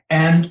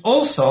 and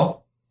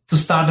also to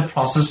start the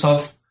process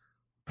of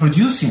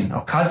producing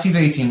or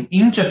cultivating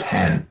in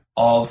Japan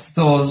of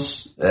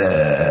those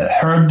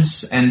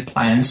herbs and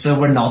plants that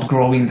were not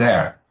growing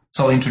there.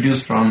 So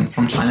introduced from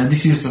China.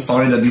 This is the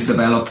story that is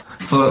developed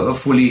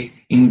fully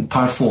in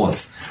part 4.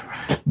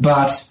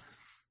 But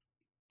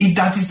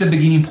that is the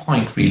beginning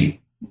point,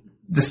 really.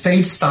 The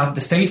state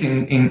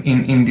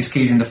in this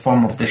case in the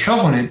form of the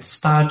shogunate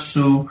start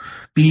to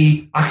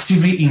be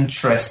actively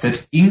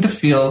interested in the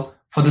field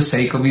for the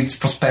sake of its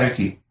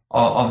prosperity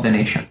of the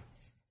nation.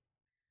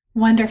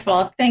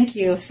 Wonderful. Thank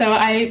you. So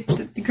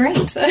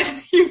great.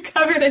 You've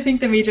covered, I think,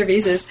 the major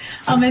pieces.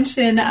 I'll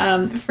mention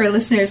for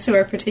listeners who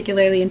are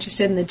particularly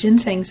interested in the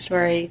ginseng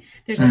story,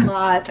 there's a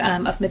lot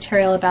of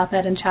material about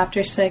that in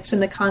Chapter 6 in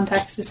the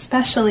context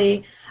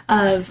especially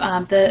of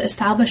the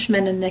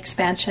establishment and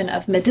expansion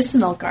of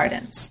medicinal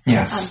gardens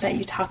that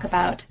you talk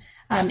about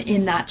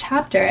in that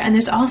chapter. And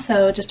there's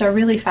also just a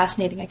really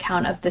fascinating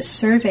account of the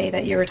survey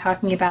that you were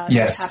talking about in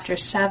Chapter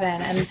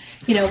 7. And,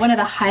 one of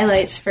the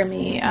highlights for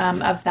me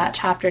of that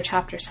chapter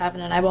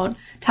 7, and I won't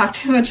talk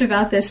too much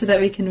about this so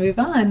that we can move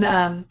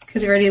on,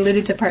 because we already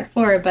alluded to part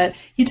 4, but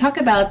you talk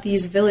about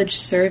these village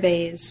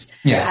surveys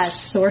as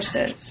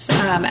sources.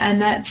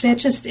 And that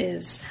just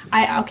is,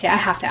 I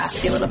have to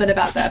ask you a little bit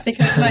about that,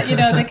 because,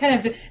 the kind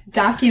of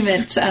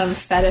document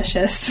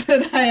fetishist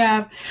that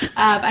I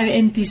am,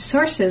 in these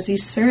sources,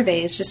 these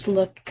surveys, just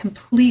look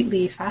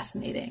completely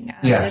fascinating.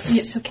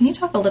 So can you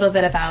talk a little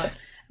bit about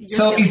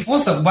it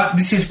was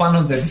this is one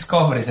of the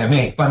discoveries I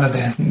made, one of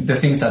the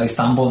things that I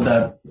stumbled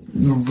that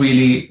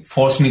really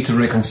forced me to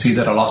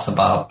reconsider a lot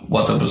about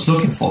what I was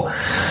looking for.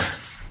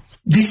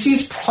 This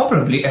is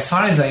probably, as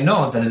far as I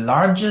know, the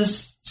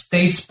largest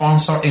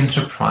state-sponsored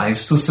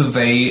enterprise to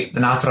survey the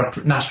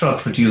natural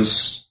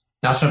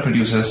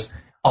producers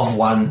of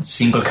one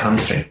single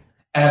country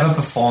ever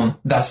performed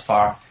thus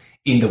far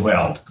in the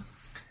world.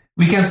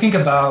 We can think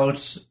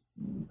about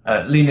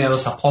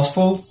Linnaeus'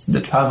 apostles,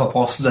 the 12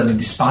 apostles that they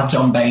dispatch,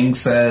 John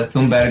Banks,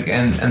 Thunberg,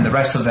 and the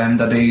rest of them,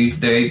 that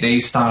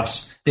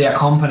they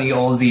accompany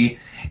all the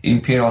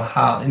imperial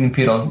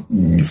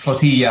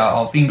flotilla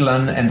of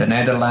England and the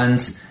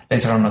Netherlands,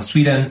 later on of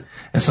Sweden,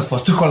 and so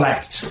forth, to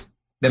collect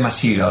the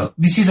material.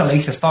 This is a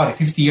later story,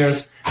 50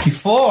 years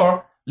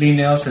before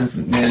Linnaeus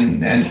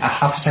and a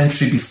half a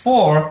century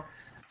before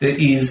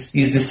his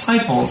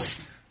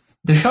disciples.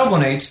 The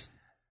shogunate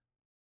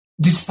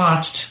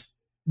dispatched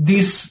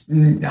this,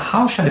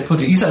 how shall I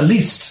put it, is a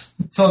list.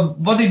 So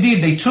what they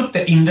did, they took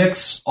the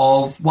index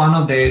of one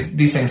of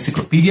this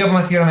encyclopedia of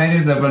material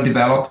medical that were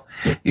developed.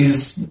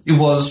 It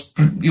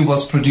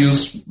was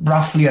produced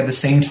roughly at the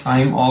same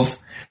time of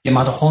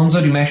Yamato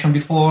Honzo, you mentioned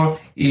before,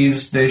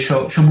 is the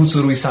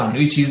Shobutsu Ruisan,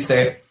 which is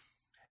the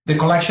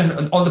collection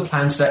of all the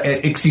plants that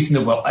exist in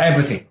the world,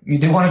 everything.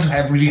 They wanted to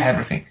have really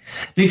everything.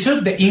 They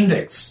took the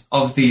index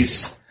of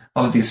these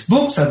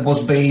books that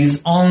was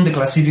based on the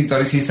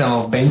classificatory system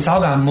of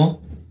Benzao Gammo,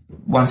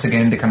 once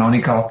again the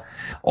canonical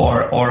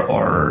or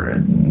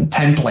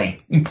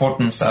template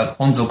importance that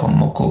Honzo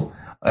Konmoku,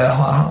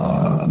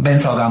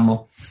 Benzao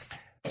Gammo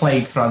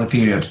played throughout the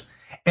period.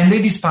 And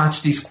they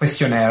dispatched this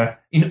questionnaire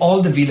in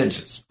all the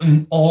villages,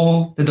 in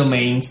all the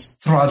domains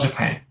throughout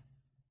Japan.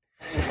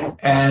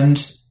 And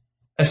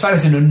as far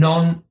as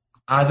none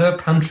other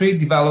country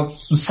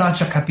develops to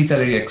such a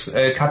capillary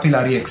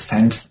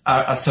extent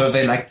a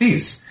survey like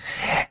this.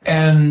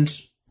 And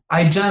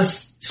I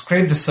just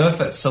scraped the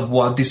surface of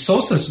what these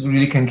sources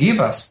really can give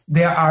us.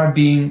 They are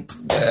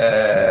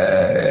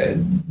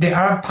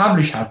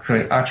published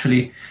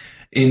actually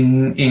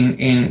in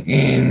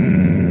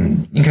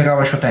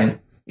Kagawa Shoten.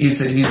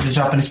 It's a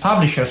Japanese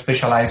publisher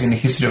specializing in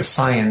the history of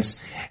science.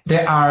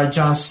 They're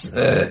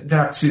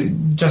actually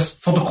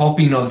just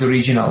photocopying of the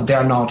original. They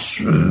are not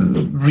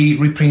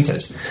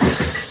reprinted.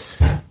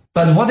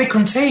 But what they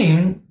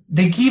contain,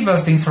 they give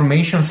us the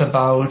information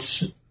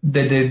about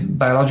the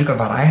biological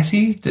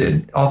variety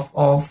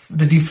of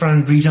the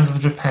different regions of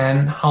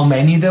Japan, how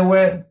many there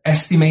were,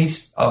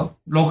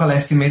 local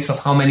estimates of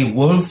how many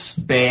wolves,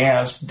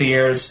 bears,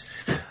 deers,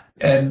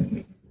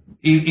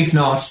 if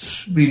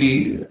not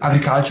really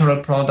agricultural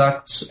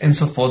products and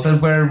so forth that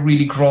were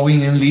really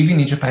growing and living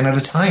in Japan at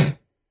the time.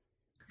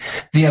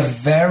 They are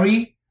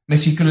very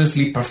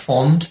meticulously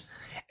performed,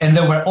 and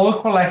they were all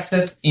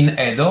collected in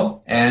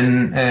Edo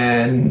and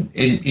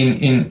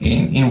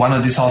in one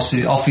of these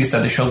offices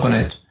that the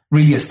shogunate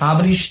really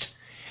established.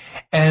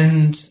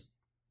 And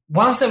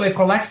once they were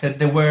collected,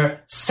 they were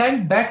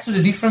sent back to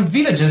the different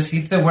villages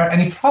if there were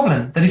any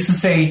problem. That is to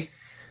say,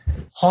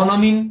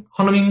 homonyms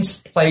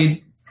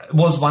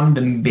was one of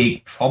the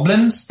big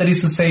problems. That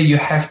is to say, you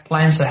have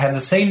plants that have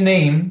the same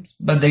name,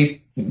 but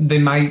they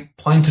might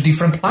point to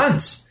different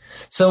plants.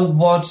 So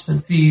what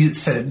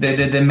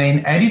the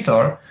main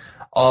editor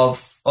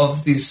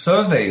of these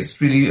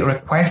surveys really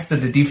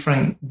requested the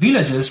different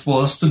villages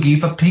was to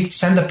give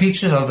send a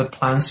picture of the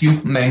plants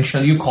you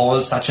mentioned, you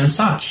call such and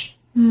such.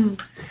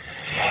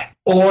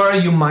 Or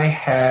you might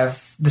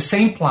have the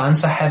same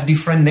plants that have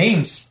different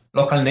names,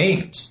 local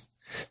names.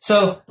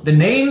 So the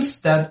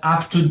names that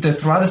up to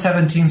throughout the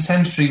 17th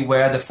century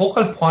were the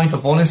focal point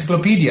of all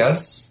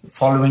encyclopedias,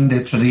 following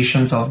the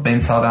traditions of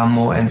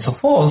Benthadamo and so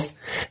forth,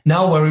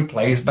 now were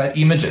replaced by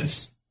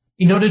images.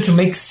 In order to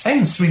make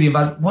sense really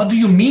about what do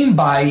you mean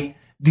by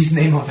this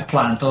name of a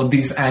plant or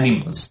these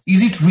animals?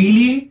 Is it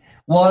really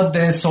what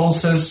the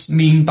sources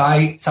mean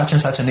by such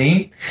and such a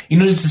name?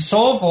 In order to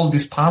solve all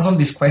these puzzles,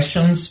 these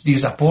questions,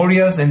 these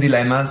aporias and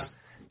dilemmas,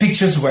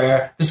 pictures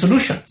were the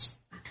solutions.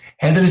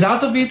 As a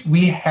result of it,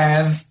 we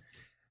have,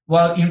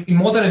 in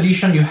modern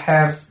edition, you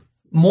have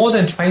more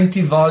than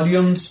 20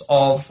 volumes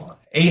of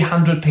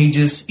 800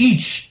 pages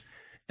each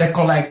that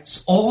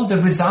collects all the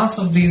results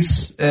of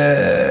these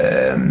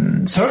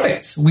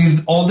surveys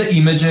with all the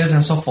images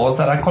and so forth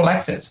that are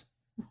collected.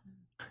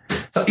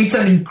 So it's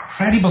an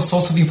incredible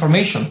source of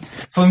information.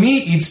 For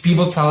me, it's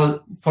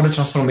pivotal for the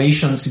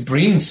transformations it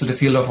brings to the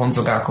field of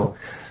Honzogakko.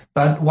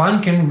 But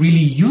one can really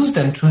use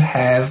them to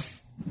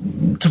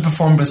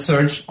perform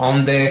research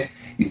on the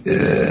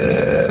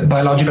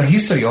biological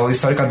history or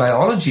historical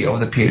biology of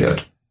the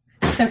period.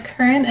 So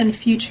current and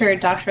future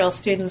doctoral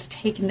students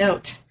take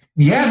note.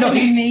 Yeah, it's an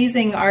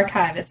amazing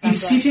archive. It's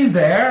sitting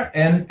there,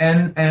 and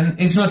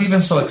it's not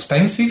even so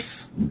expensive.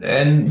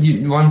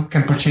 And one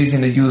can purchase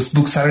in the used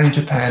bookseller in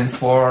Japan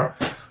for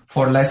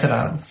less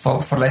than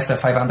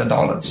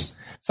 $500.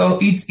 So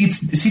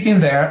it's sitting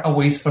there,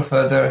 awaits for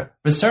further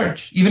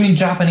research. Even in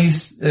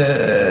Japanese,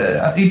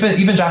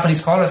 even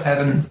Japanese scholars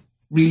haven't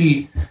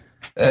really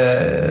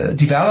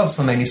developed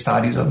so many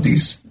studies of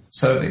these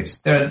surveys.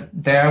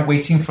 They're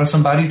waiting for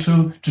somebody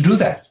to do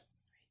that.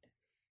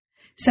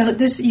 So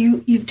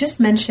you've just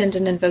mentioned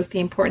and invoked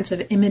the importance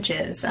of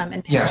images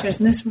and pictures,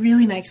 and this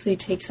really nicely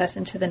takes us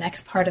into the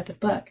next part of the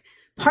book.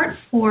 Part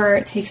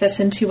 4 takes us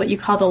into what you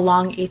call the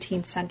long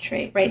 18th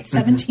century, right?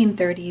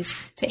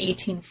 1730s to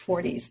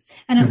 1840s.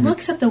 And it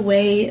looks at the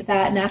way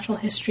that natural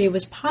history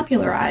was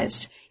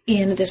popularized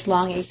in this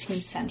long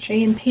 18th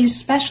century and pays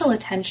special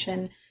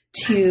attention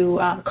to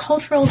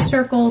cultural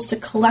circles, to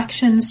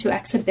collections, to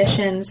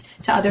exhibitions,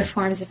 to other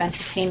forms of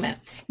entertainment.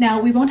 Now,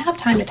 we won't have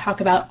time to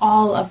talk about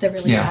all of the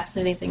really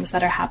fascinating things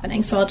that are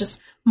happening, so I'll just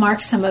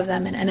mark some of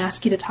them and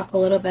ask you to talk a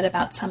little bit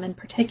about some in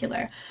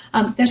particular.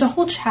 There's a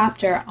whole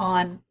chapter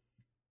on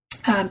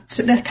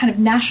so the kind of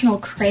national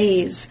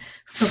craze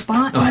for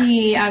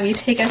botany. You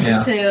take us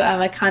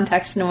into a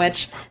context in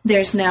which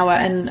there's now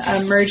an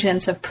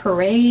emergence of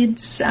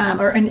parades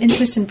or an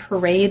interest in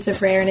parades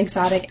of rare and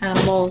exotic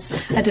animals,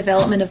 a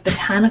development of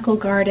botanical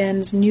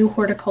gardens, new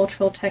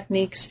horticultural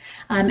techniques,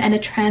 and a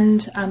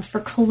trend for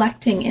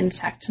collecting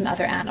insects and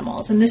other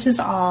animals. And this is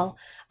all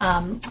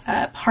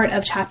part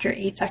of Chapter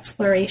 8's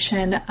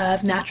exploration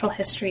of natural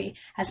history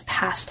as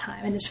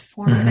pastime and as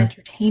form of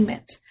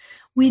entertainment.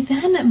 We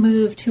then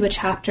move to a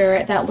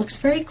chapter that looks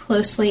very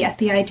closely at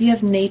the idea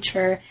of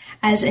nature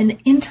as an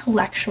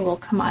intellectual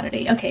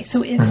commodity. Okay,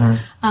 so if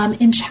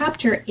in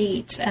Chapter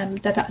 8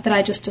 that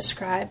I just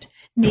described,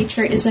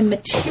 nature is a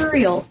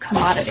material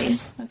commodity.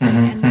 Okay?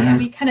 And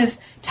we kind of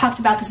talked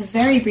about this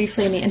very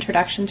briefly in the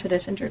introduction to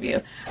this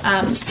interview.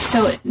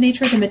 So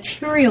nature is a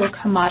material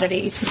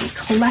commodity to be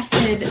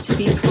collected, to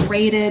be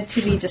paraded,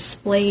 to be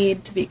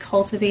displayed, to be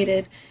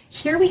cultivated.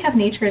 Here we have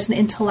nature as an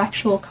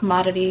intellectual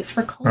commodity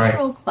for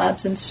cultural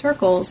clubs and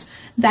circles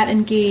that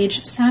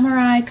engage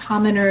samurai,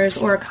 commoners,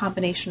 or a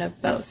combination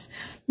of both.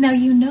 Now,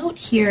 you note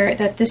here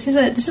that this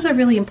is a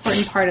really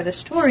important part of the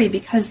story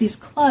because these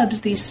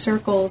clubs, these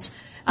circles,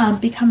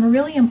 become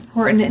really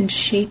important in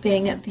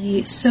shaping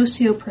the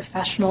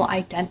socio-professional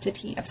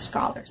identity of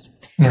scholars.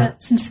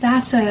 Since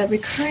that's a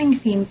recurring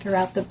theme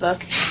throughout the book,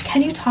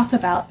 can you talk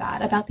about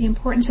that, about the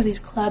importance of these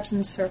clubs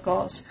and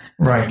circles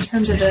in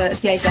terms of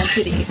the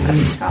identity of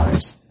these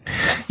scholars?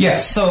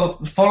 Yes, so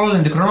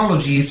following the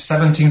chronology,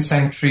 17th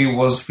century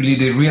was really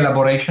the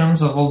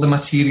re-elaborations of all the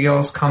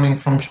materials coming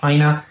from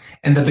China,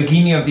 and the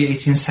beginning of the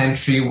 18th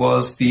century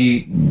was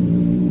the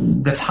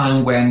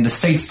time when the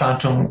state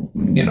started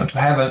to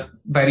have a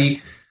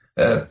very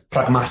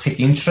pragmatic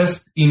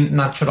interest in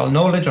natural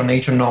knowledge or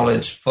nature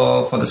knowledge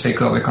for the sake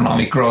of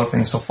economic growth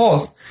and so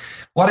forth.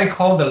 What I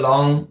call the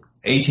long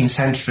 18th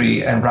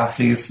century and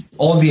roughly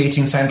all the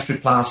 18th century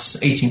plus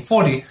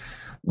 1840,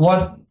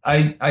 what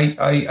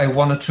I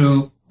wanted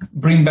to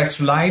bring back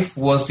to life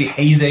was the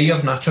heyday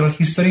of natural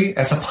history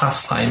as a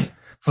pastime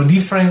for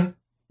different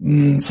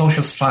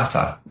social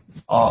strata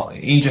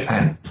in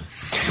Japan.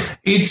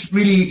 It's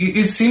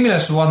similar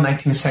to what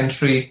 19th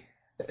century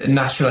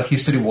natural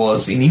history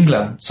was in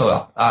England.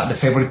 So the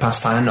favorite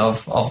pastime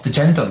of the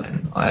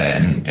gentleman,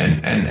 and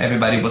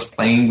everybody was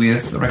playing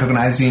with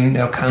recognizing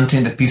or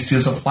counting the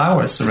pistils of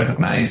flowers to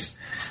recognize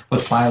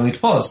what flower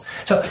it was.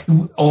 So,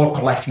 or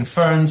collecting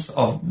ferns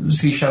of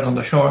seashells on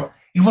the shore.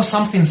 It was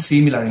something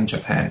similar in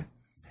Japan.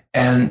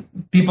 And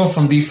people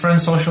from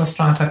different social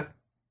strata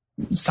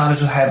started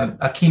to have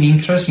a keen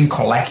interest in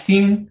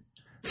collecting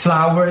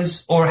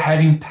flowers or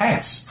having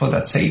pets for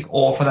that sake,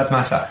 or for that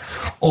matter,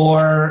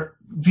 or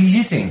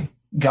visiting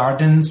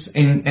gardens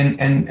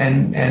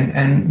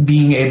and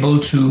being able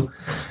to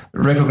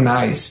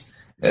recognize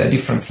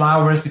different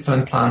flowers,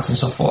 different plants, and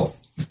so forth.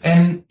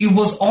 And it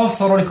was all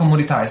thoroughly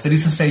commoditized. That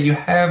is to say, you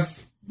have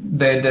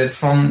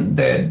from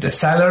the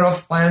seller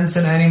of plants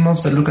and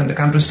animals that look at the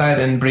countryside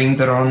and bring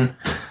their own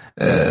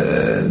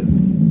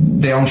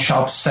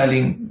shops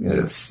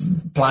selling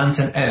plants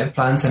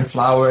and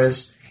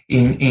flowers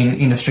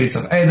in the streets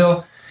of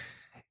Edo.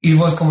 It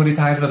was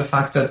commoditized by the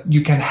fact that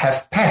you can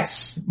have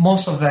pets.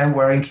 Most of them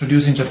were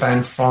introduced in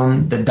Japan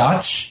from the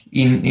Dutch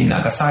in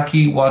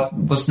Nagasaki. What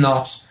was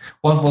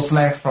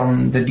left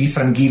from the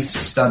different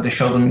gifts that the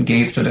shogun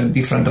gave to the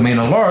different domain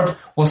lord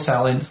was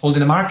sold in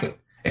the market.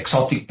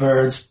 Exotic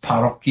birds,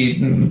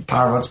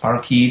 parrots,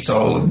 parakeets,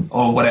 or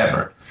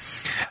whatever.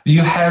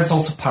 You had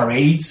also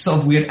parades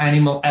of weird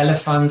animal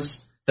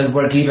elephants that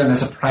were given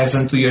as a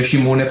present to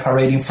Yoshimune,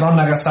 parading from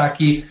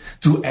Nagasaki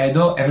to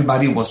Edo.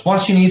 Everybody was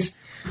watching it.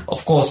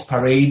 Of course,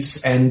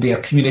 parades and the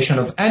accumulation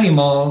of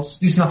animals,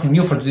 this is nothing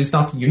new this is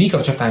not unique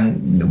of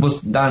Japan. It was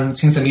done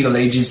since the Middle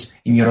Ages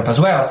in Europe as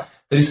well.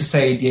 That is to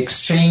say, the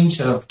exchange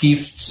of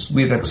gifts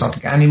with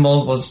exotic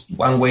animal was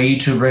one way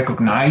to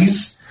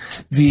recognize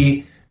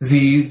the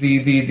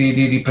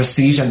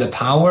prestige and the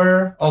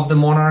power of the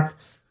monarch.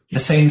 The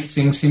same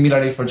thing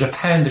similarly for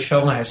Japan. The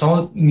shogun has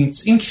all in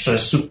its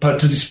interest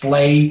to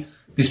display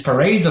these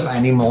parades of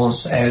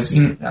animals as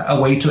in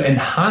a way to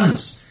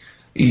enhance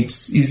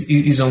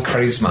his own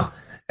charisma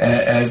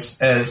as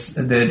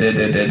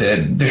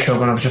the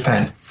shogun of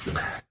Japan.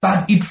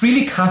 But it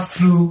really cut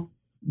through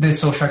the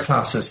social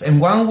classes. And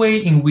one way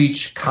in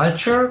which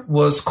culture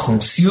was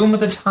consumed at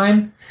the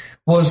time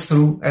was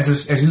through, as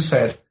you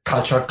said,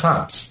 cultural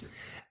clubs.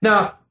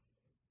 Now,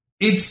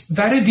 it's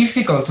very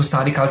difficult to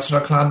study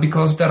cultural club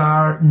because there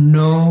are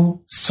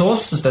no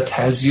sources that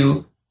tells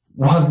you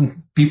what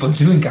people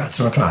do in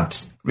cultural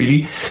clubs,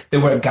 really. They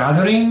were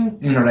gathering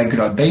on a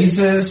regular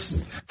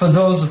basis. For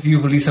those of you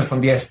who listen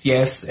from the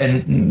STS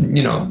and,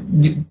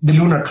 the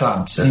lunar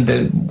clubs and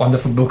the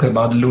wonderful book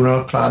about the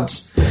lunar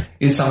clubs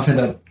is something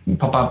that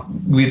pop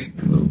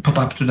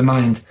up to the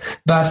mind.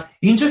 But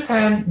in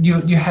Japan,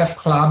 you have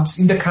clubs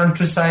in the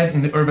countryside,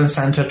 in the urban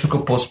center to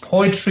compose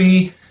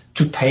poetry,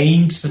 to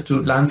paint,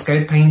 to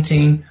landscape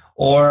painting,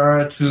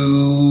 or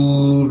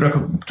to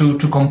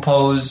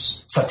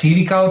compose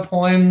satirical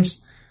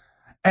poems.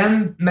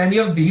 And many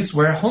of these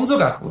were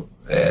honzogaku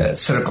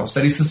circles.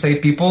 That is to say,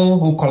 people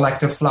who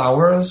collected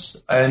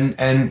flowers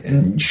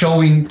and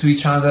showing to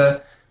each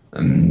other,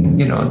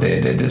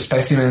 the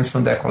specimens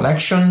from their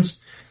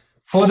collections.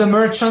 For the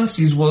merchants,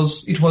 it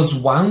was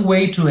one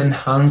way to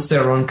enhance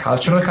their own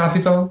cultural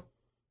capital.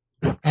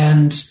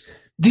 And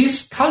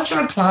this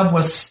cultural club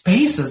was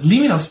spaces,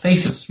 liminal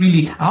spaces,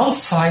 really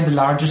outside the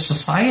larger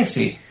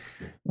society,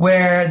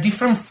 where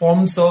different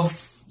forms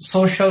of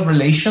social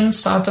relations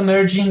start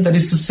emerging. That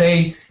is to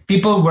say,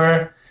 people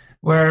were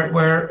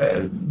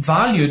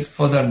valued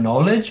for their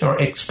knowledge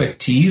or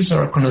expertise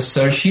or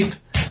connoisseurship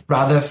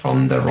rather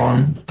from their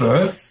own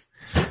birth.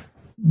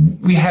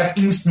 We have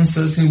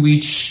instances in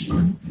which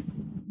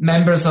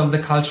members of the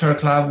cultural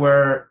club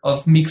were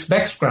of mixed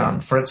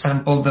background. For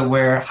example, there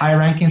were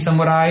high-ranking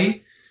samurai,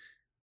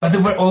 but they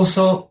were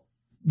also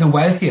the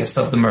wealthiest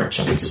of the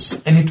merchants.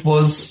 And it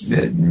was,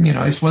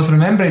 it's worth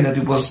remembering that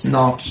it was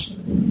not,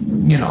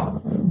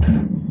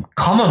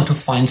 common to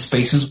find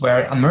spaces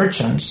where a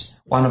merchant,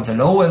 one of the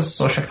lowest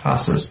social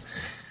classes,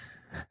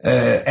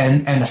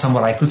 and a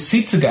samurai could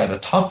sit together,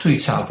 talk to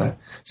each other.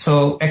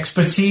 So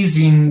expertise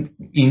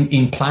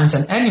in plants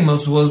and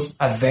animals was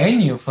a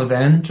venue for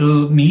them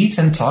to meet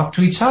and talk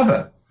to each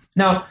other.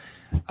 Now,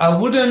 I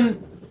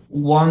wouldn't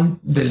want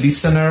the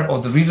listener or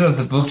the reader of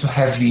the book to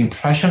have the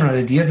impression or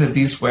idea that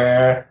this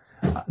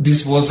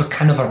was a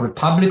kind of a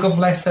republic of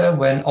leisure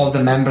when all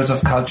the members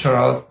of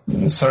cultural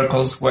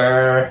circles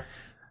were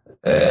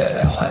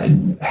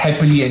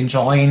happily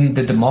enjoying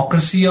the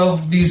democracy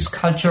of this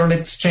cultural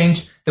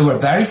exchange. They were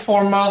very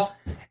formal,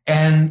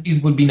 and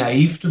it would be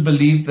naive to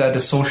believe that the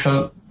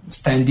social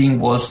standing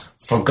was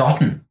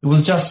forgotten. It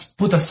was just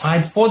put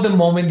aside for the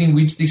moment in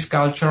which this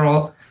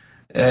cultural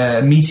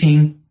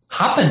meeting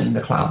happened in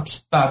the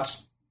clubs. But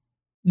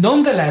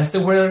nonetheless,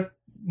 there were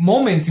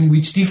moments in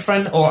which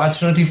different or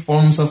alternative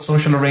forms of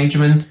social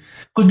arrangement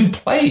could be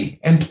play,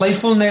 and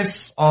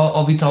playfulness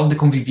of it all, the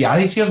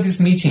conviviality of these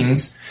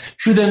meetings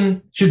should,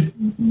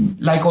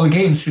 like all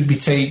games, should be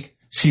taken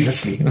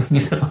seriously,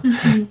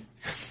 Mm-hmm.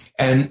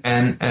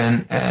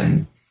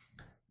 And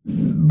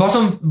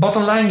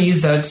bottom line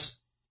is that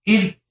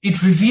it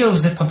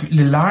reveals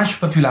the large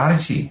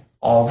popularity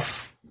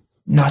of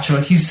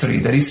natural history.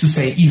 That is to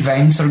say,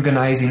 events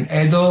organized in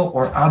Edo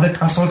or other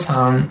castle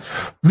town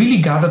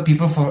really gather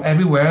people from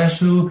everywhere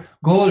to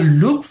go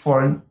look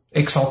for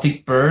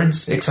exotic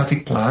birds,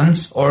 exotic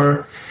plants,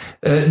 or,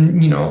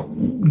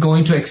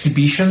 going to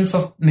exhibitions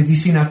of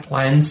medicinal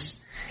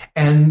plants.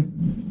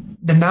 And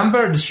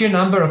the sheer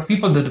number of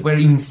people that were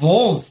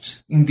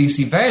involved in these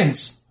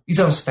events is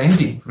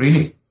outstanding,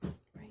 really.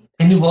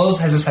 And it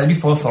was, as I said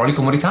before, thoroughly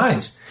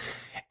commoditized.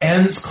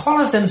 And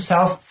scholars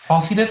themselves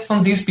profited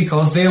from this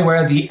because they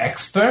were the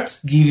expert,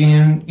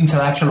 giving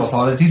intellectual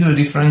authority to the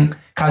different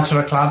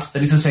cultural clubs.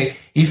 That is to say,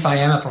 if I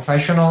am a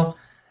professional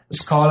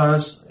scholar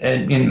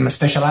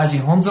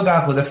specializing in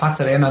Honzogaku, the fact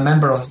that I am a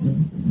member of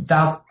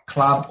that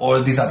club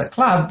or this other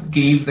club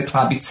gave the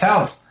club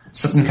itself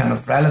certain kind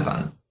of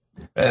relevance,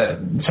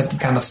 certain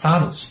kind of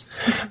status.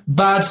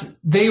 But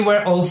they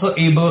were also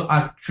able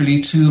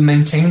actually to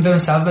maintain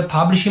themselves by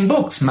publishing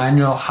books,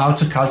 manual how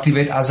to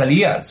cultivate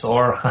azaleas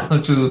or how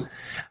to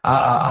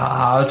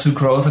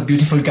grow a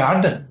beautiful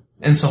garden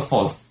and so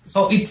forth.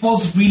 So it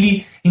was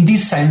really, in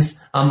this sense,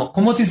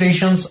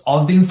 commodizations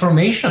of the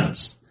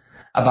informations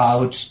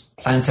about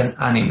plants and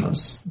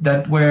animals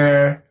that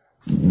were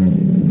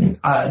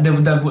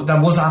that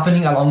was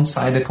happening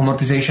alongside the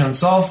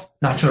commodizations of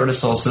natural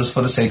resources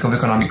for the sake of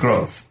economic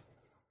growth.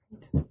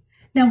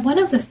 Now, one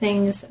of the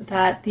things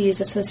that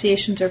these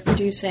associations are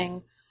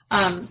producing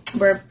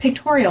were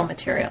pictorial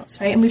materials,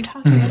 right? And we've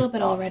talked a little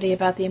bit already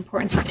about the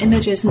importance of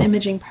images and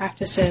imaging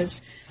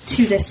practices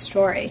to this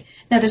story.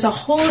 Now, there's a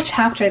whole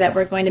chapter that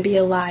we're going to be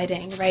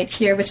eliding right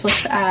here, which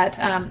looks at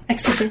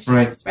exhibitions,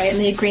 right? And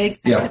the Great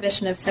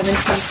Exhibition of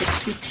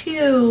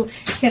 1762,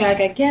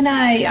 Hiraga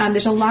Genai.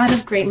 There's a lot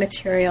of great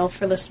material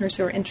for listeners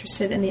who are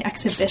interested in the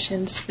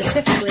exhibition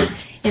specifically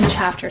in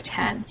Chapter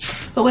 10.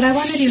 But what I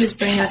want to do is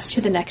bring us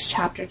to the next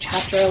chapter,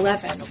 Chapter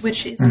 11,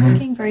 which is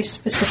looking very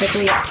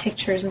specifically at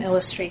pictures and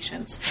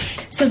illustrations.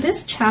 So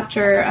this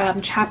chapter,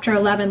 Chapter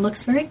 11,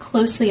 looks very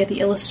closely at the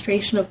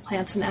illustration of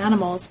plants and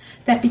animals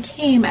that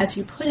became, as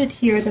you put it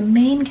here, the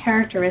main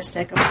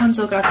characteristic of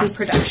Honzogaku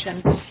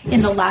production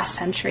in the last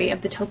century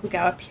of the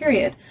Tokugawa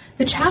period.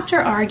 The chapter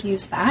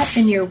argues that,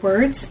 in your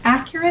words,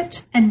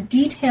 accurate and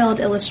detailed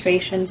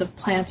illustrations of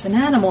plants and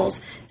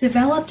animals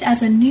developed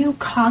as a new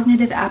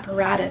cognitive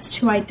apparatus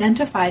to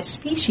identify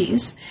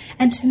species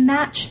and to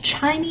match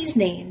Chinese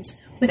names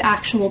with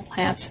actual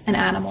plants and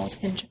animals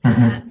in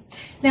Japan.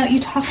 Now, you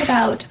talk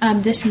about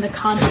this in the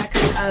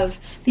context of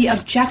the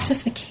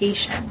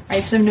objectification,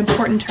 right? So an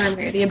important term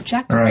here, the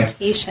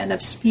objectification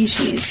of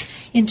species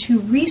into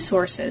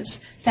resources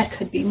that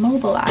could be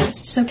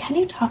mobilized. So can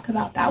you talk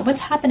about that?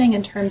 What's happening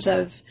in terms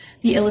of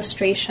the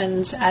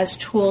illustrations as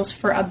tools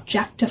for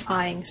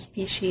objectifying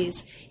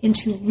species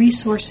into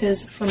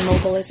resources for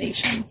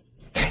mobilization?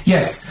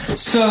 Yes.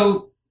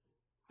 So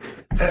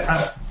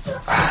a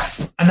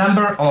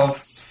number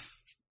of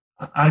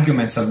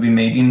arguments have been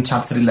made in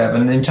Chapter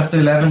 11, and Chapter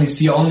 11 is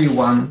the only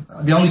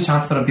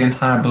chapter of the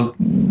entire book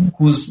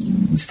who's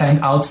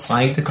stand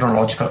outside the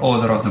chronological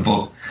order of the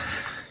book.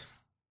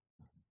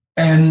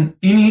 And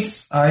in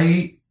it,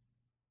 I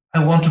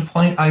want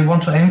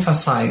to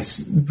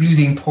emphasize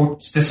really the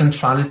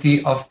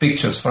centrality of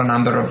pictures for a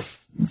number of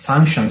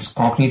functions,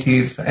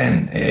 cognitive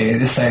and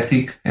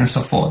aesthetic and so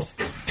forth.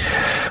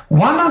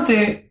 One of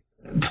the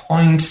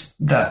points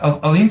that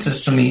of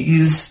interest to me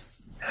is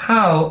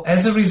how,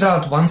 as a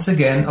result, once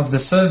again, of the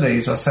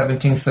surveys of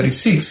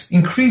 1736,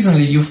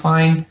 increasingly you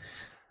find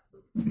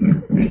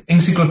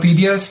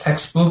encyclopedias,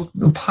 textbooks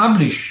who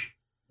publish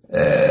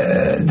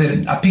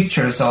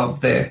pictures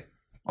of the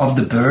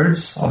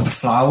birds, of the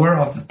flower,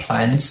 of the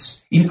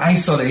plants in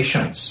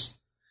isolations.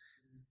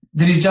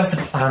 There is just the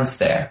plants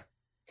there.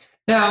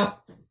 Now,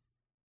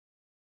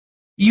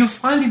 you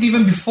find it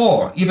even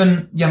before.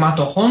 Even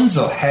Yamato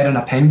Honzo had an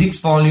appendix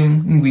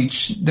volume in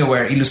which there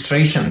were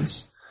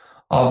illustrations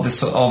of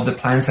the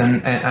plants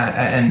and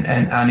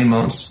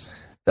animals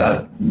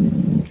that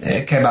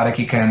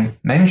Kebareki can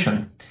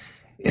mention.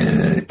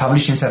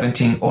 Published in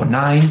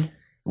 1709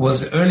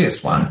 was the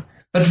earliest one.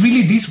 But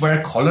really these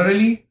were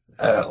colorally,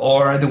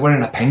 or they were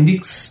an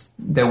appendix.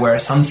 They were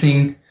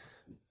something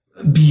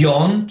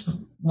beyond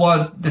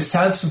what the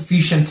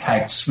self-sufficient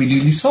texts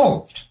really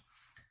solved.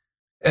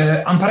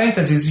 On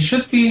parentheses, it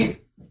should be,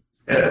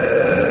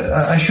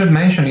 I should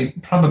mention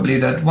it probably,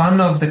 that one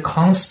of the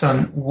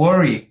constant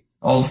worry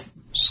of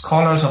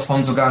scholars of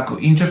Honzogaku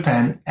in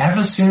Japan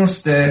ever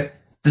since the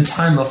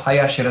time of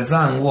Hayashi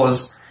Razan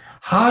was,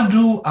 how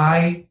do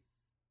I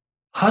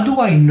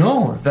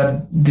know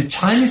that the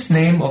Chinese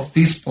name of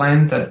this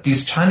plant that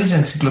this Chinese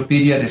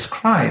encyclopedia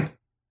described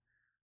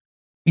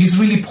is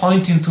really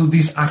pointing to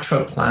this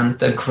actual plant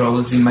that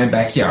grows in my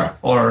backyard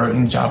or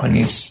in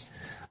Japanese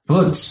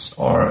woods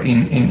or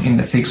in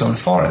the thickets of the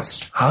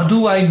forest? How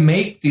do I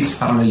make this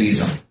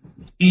parallelism?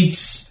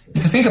 If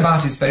you think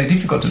about it, it's very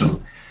difficult to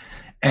do.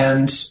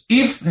 And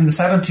if in the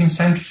 17th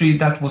century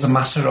that was a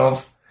matter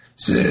of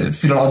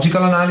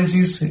philological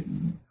analysis,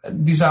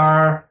 these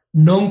are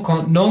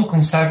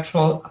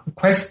non-conceptual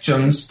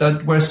questions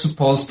that were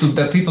supposed to,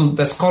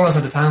 the scholars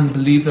at the time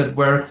believed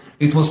that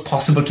it was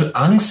possible to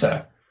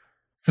answer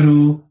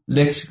through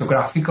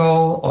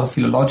lexicographical or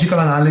philological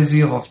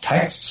analysis of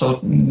text.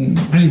 So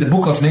really the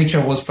book of nature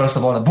was first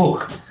of all a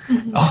book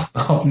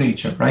of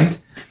nature, right?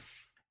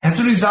 As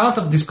a result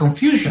of these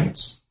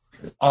confusions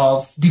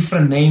of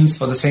different names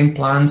for the same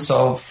plants,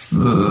 of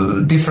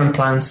different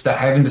plants that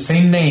having the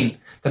same name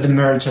that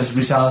emerged as a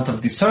result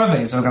of the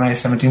surveys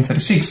organized in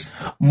 1736,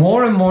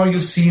 more and more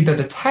you see that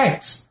the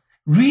text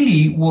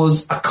really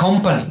was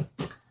accompanying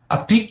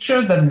a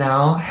picture that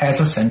now has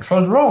a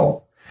central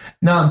role.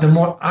 Now, the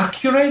more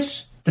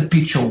accurate the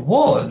picture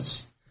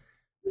was,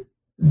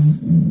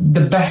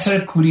 the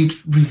better could it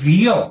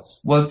reveal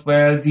what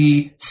were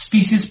the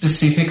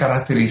species-specific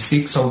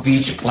characteristics of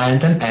each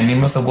plant and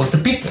animal that was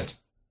depicted,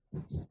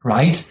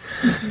 right?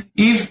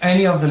 If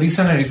any of the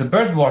listeners is a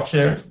bird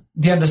watcher,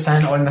 they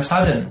understand all in a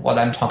sudden what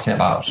I'm talking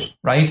about,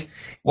 right?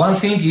 One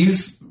thing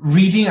is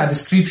reading a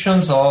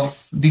descriptions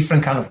of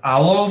different kind of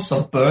owls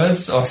or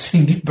birds or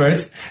singing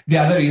birds. The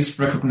other is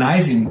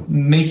recognizing,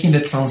 making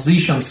the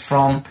transitions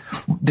from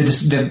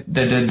the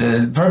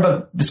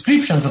verbal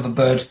descriptions of a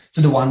bird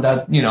to the one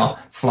that,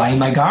 fly in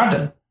my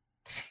garden.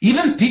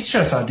 Even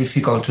pictures are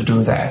difficult to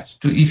do that.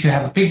 If you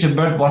have a picture,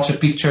 bird watch a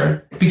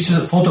picture,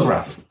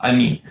 photograph,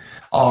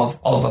 of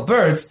a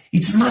bird,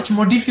 it's much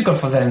more difficult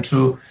for them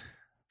to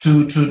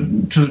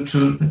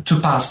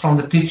pass from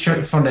the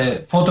picture, from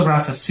the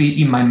photograph I see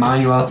in my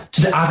manual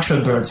to the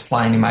actual birds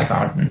flying in my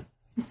garden.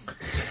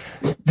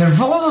 The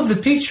role of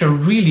the picture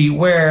really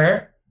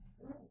were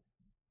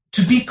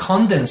to be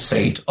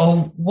condensate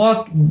of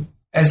what,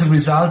 as a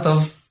result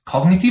of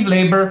cognitive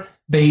labor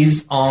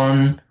based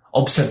on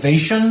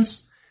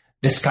observations,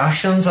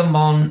 discussions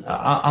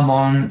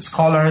among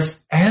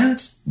scholars,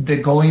 and the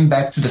going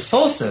back to the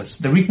sources,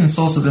 the written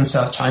sources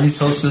themselves, Chinese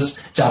sources,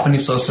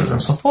 Japanese sources,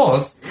 and so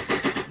forth.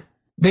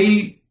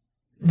 The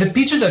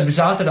picture that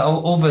resulted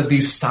over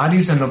these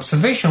studies and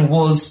observation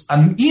was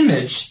an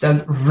image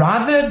that,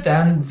 rather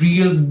than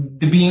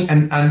being,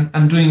 and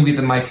I'm doing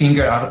with my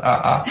finger,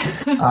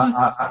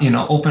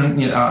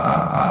 open,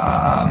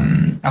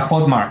 a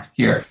quote mark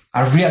here,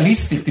 a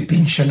realistic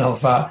depiction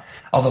of a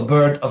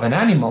bird, of an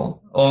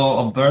animal,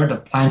 or a bird,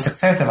 of plants,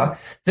 etc.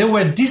 They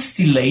were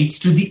distilled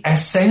to the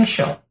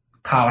essential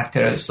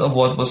characters of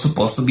what was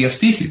supposed to be a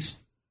species.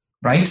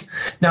 Right?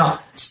 Now,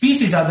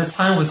 species at this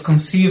time was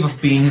conceived of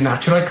being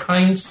natural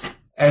kinds,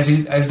 as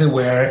they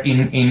were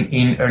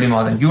in early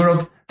modern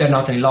Europe. They're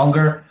not any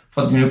longer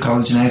for the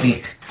nuclear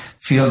genetic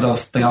field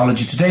of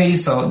biology today.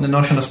 So the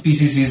notion of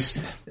species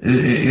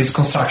is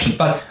construction.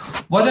 But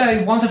what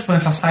I wanted to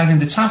emphasize in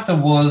the chapter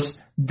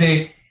was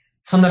the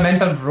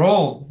fundamental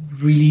role,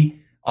 really,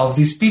 of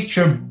this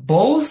picture,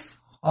 both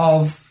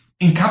of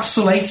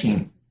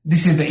encapsulating.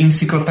 This is the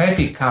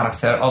encyclopedic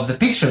character of the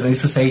picture. That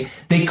is to say,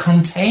 they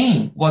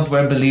contain what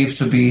were believed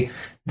to be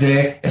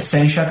the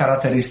essential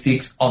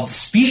characteristics of the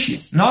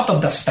species, not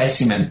of the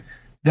specimen,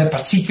 the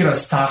particular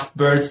stuffed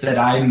birds that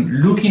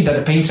that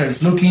the painter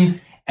is looking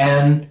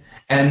and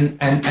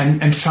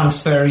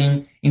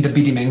transferring in the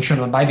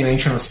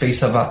bidimensional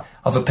space of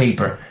a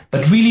paper,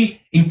 but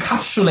really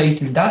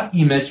encapsulating that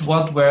image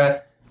what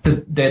were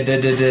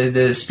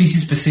the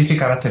species-specific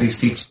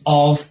characteristics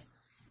of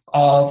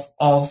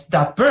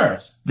that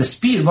bird,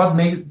 what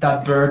made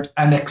that bird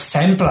an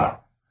exemplar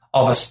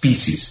of a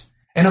species.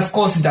 And of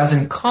course, it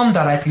doesn't come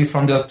directly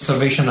from the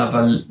observation of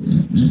a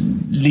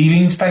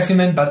living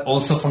specimen, but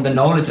also from the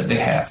knowledge that they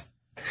have.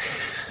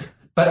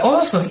 But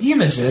also,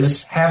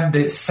 images have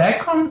the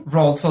second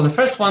role. So the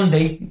first one,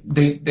 they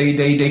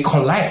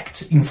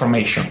collect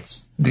information.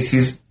 This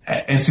is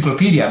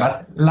encyclopedia,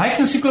 but like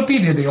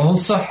encyclopedia, they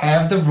also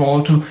have the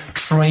role to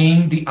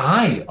train the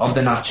eye of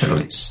the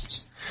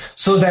naturalists.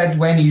 So that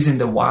when he's in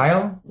the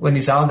wild, when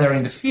he's out there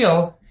in the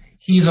field,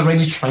 he's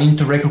already trained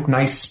to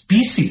recognize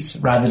species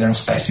rather than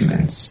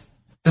specimens.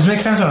 Does it make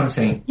sense what I'm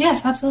saying?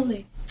 Yes,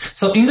 absolutely.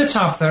 So in the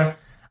chapter,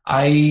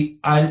 I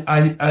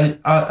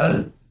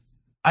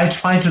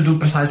try to do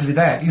precisely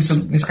that.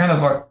 It's kind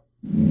of a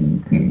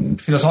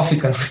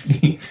philosophical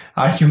really,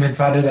 argument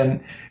rather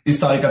than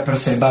historical per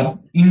se. But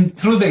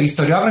through the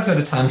historiography of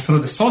the time, through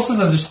the sources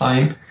of the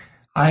time,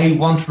 I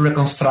want to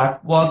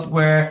reconstruct what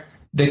were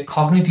the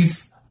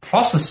cognitive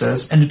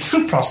processes and the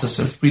true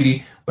processes,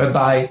 really,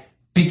 whereby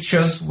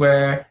pictures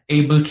were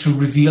able to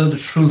reveal the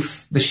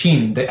truth, the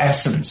sheen, the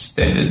essence,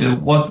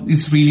 what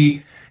is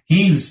really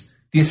is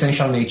the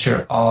essential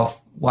nature of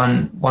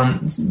one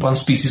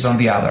species on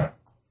the other.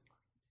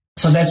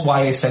 So that's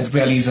why I said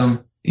realism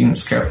in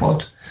scare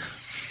quote.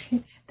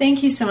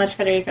 Thank you so much,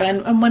 Federico.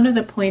 And one of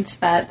the points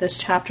that this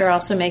chapter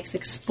also makes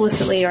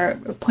explicitly, or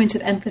points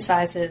it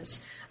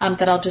emphasizes,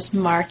 that I'll just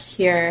mark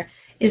here,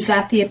 is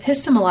that the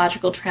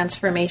epistemological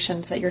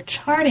transformations that you're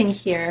charting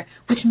here,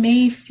 which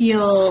may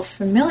feel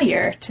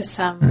familiar to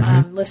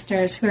some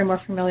listeners who are more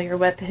familiar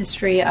with the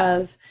history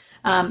of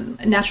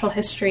natural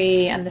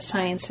history and the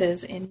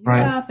sciences in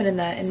Europe and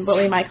in what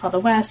we might call the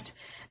West,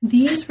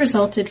 these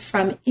resulted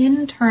from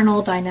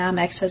internal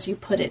dynamics, as you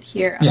put it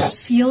here, of Yes.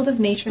 the field of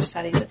nature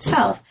studies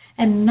itself,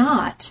 and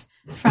not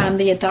from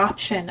the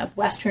adoption of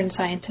Western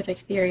scientific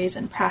theories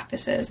and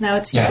practices. Now,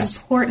 it's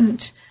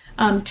important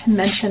to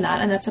mention that,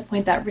 and that's a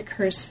point that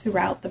recurs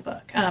throughout the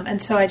book. And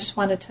so I just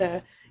wanted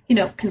to,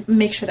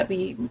 make sure that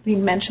we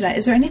mention that.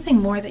 Is there anything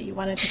more that you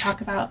wanted to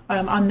talk about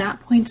on that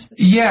point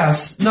specifically?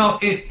 Yes. No,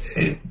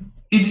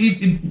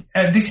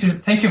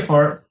 thank you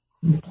for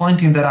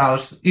pointing that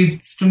out.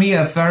 It's to me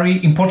a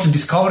very important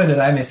discovery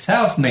that I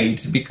myself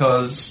made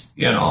because,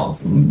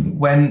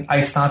 when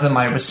I started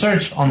my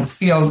research on the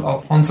field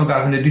of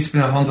Honsogaku and the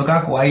discipline of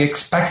Honsogaku, I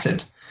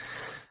expected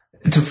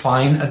to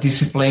find a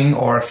discipline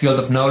or a field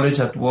of knowledge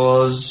that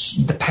was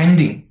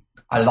depending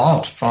a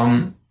lot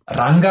from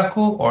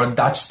Rangaku or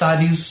Dutch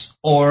studies,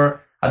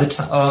 or at the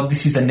time,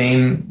 this is the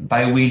name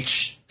by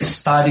which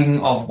studying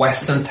of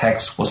Western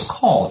texts was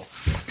called.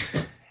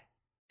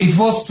 It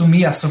was to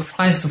me a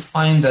surprise to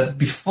find that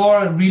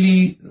before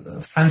really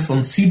Franz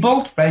von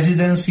Siebold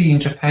residency in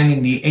Japan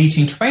in the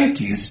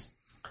 1820s,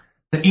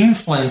 the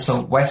influence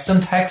of Western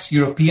texts,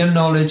 European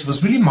knowledge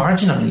was really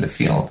marginal in the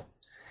field.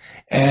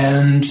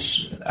 And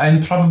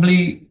I'm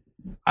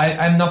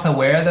not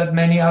aware that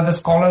many other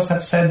scholars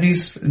have said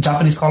this,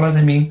 Japanese scholars,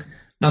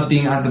 not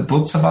being other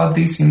books about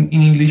this in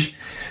English.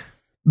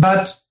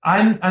 But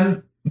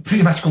I'm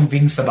pretty much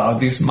convinced about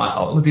this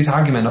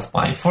argument of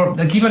mine. For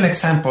a given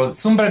example,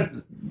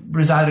 Zumberg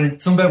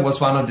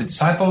was one of the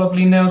disciples of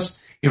Linnaeus.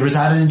 He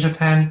resided in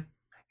Japan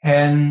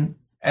and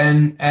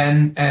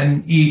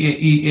he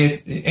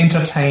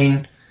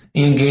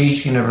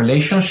engaged in a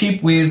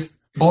relationship with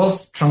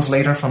both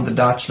translator from the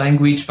Dutch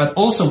language, but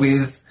also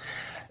with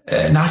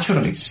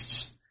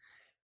naturalists.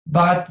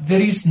 But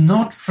there is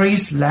no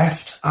trace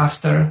left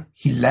after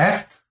he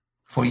left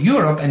for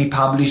Europe, and he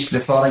published the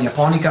Flora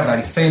Japonica,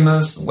 very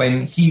famous,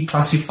 when he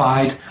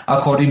classified,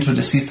 according to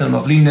the system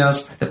of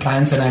Linnaeus, the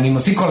plants and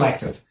animals he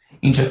collected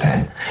in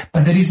Japan.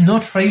 But there is no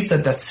trace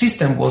that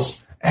system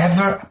was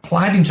ever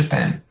applied in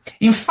Japan.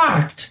 In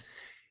fact,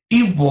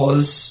 it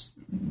was...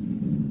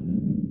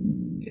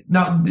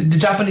 Now, the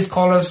Japanese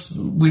scholars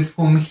with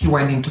whom he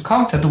went into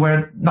contact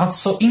were not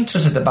so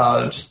interested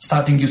about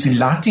starting using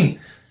Latin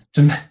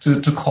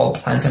to call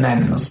plants and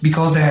animals,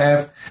 because they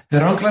have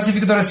their own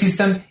classificatory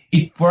system.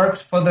 It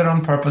worked for their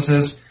own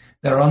purposes,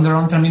 their own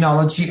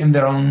terminology, and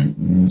their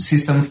own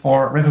system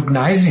for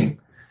recognizing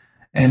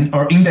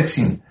or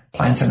indexing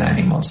plants and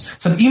animals.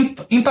 So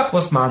the impact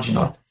was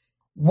marginal.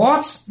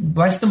 What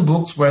Western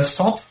books were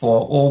sought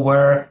for or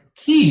were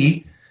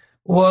key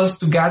was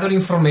to gather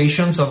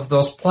informations of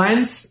those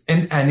plants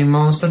and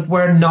animals that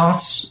were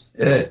not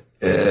that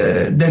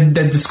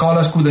the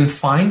scholars couldn't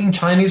find in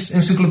Chinese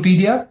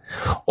encyclopedia,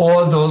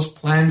 or those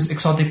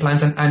exotic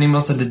plants and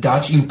animals that the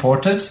Dutch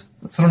imported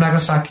through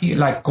Nagasaki,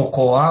 like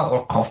cocoa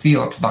or coffee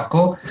or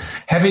tobacco,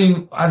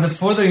 having other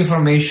further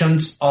information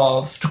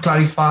to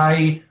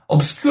clarify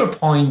obscure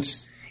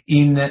points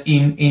in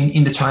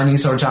the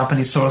Chinese or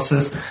Japanese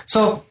sources.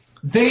 So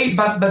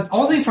but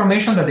all the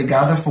information that they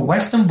gathered for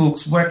Western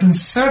books were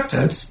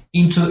inserted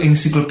into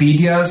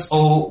encyclopedias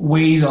or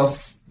ways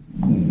of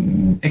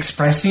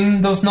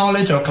expressing those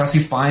knowledge or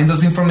classifying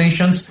those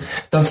informations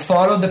that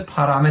follow the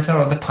parameter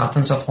or the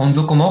patterns of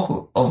Honzo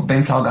Komoku, of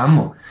Benzao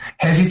Gammu,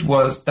 as it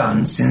was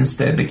done since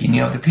the beginning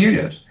of the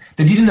period.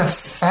 They didn't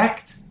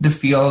affect the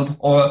field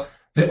or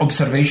the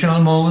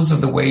observational modes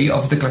of the way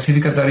of the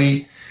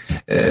classificatory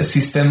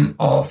system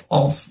of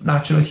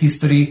natural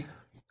history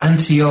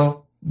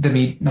until the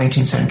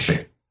mid-19th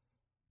century.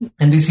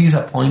 And this is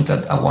a point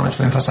that I wanted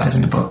to emphasize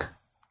in the book.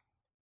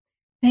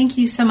 Thank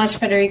you so much,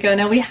 Federico.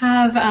 Now we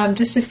have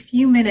just a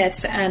few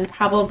minutes and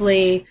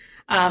probably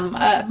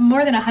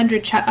more than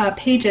 100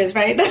 pages,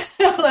 right,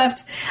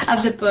 left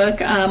of the book,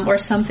 or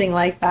something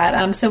like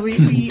that. So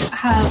we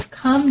have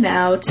come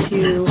now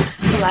to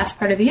the last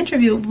part of the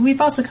interview. We've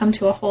also come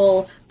to a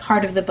whole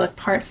part of the book,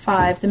 part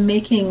 5, the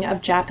making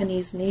of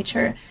Japanese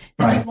nature.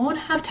 And right. We won't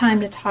have time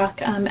to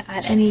talk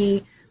at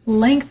any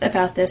length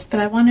about this, but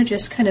I want to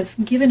just kind of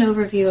give an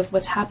overview of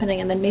what's happening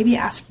and then maybe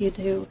ask you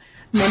to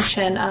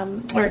mention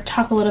or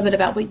talk a little bit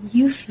about what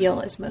you feel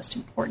is most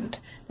important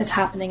that's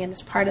happening in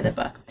this part of the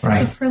book.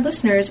 Right. So for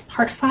listeners,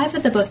 part 5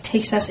 of the book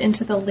takes us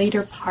into the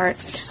later part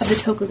of the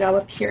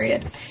Tokugawa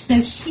period.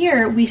 Now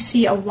here we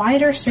see a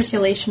wider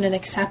circulation and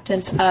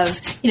acceptance of,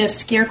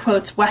 scare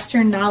quotes,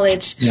 Western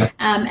knowledge,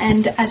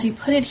 and as you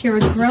put it here,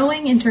 a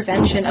growing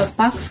intervention of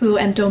Bakufu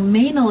and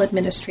domainal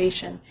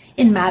administration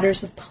in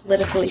matters of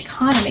political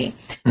economy.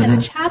 Mm-hmm. And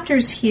the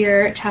chapters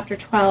here, chapter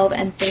 12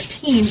 and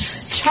 13,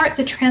 chart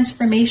the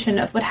transformation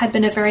of what had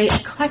been a very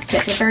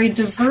eclectic, a very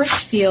diverse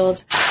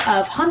field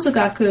of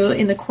Hanzogaku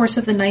in the course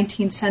of the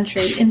 19th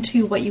century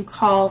into what you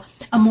call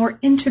a more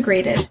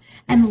integrated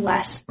and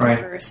less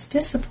diverse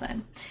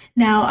discipline.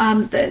 Now,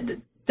 the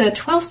The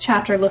 12th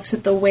chapter looks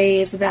at the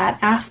ways that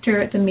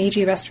after the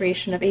Meiji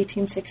Restoration of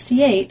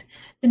 1868,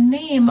 the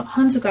name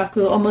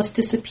Honzugaku almost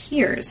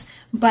disappears,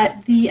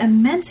 but the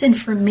immense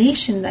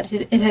information that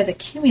it had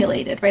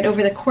accumulated right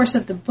over the course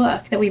of the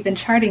book that we've been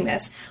charting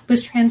this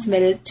was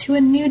transmitted to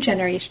a new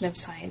generation of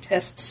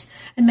scientists,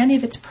 and many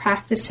of its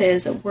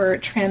practices were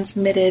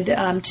transmitted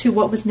to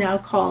what was now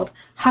called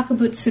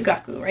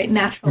Hakabutsugaku, right,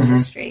 natural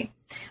history.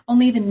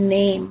 Only the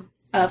name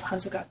of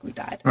Honzugaku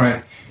died.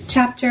 Right.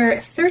 Chapter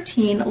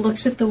 13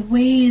 looks at the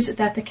ways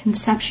that the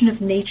conception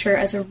of nature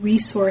as a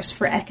resource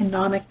for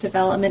economic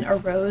development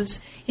arose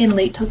in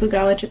late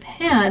Tokugawa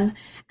Japan,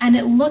 and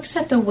it looks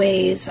at the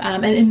ways,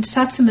 and in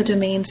Satsuma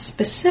domain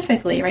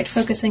specifically, right,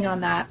 focusing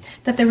on that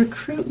the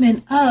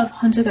recruitment of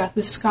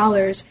Honzugaku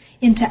scholars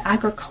into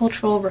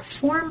agricultural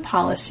reform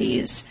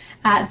policies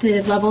at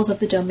the levels of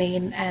the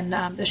domain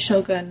and the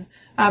shogun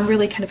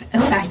really kind of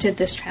affected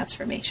this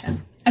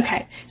transformation.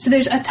 Okay, so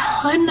there's a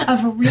ton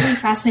of really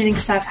fascinating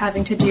stuff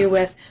having to do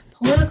with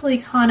political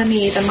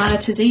economy, the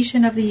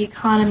monetization of the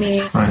economy,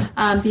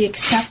 the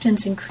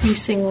acceptance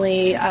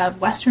increasingly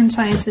of Western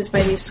sciences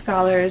by these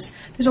scholars.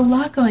 There's a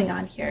lot going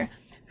on here.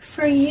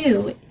 For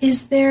you,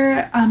 is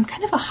there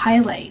kind of a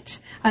highlight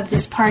of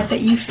this part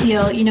that you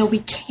feel, we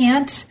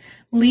can't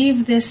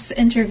leave this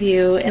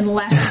interview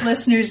unless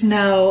listeners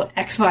know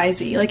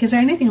XYZ? Like, is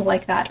there anything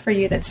like that for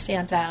you that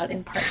stands out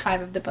in part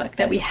 5 of the book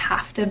that we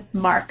have to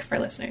mark for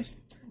listeners?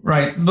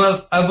 Right.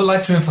 Well, I would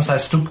like to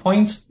emphasize 2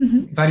 points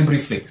very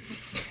briefly.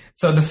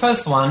 So the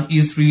first one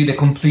is really the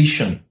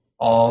completion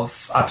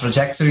of a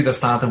trajectory that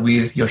started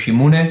with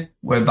Yoshimune,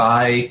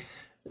 whereby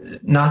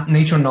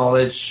nature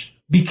knowledge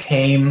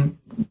became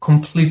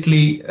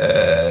completely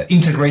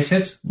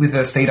integrated with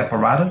the state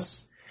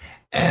apparatus,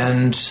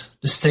 and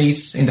the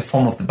states in the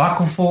form of the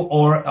Bakufu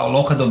or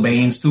local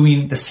domains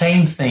doing the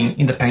same thing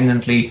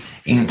independently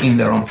in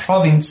their own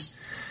province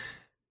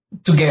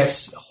to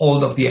get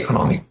hold of the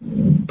economic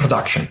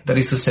production. That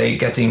is to say,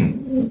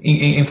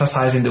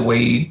 emphasizing the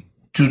way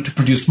to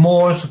produce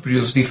more, to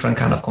produce different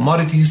kind of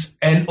commodities,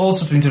 and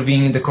also to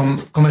intervene in the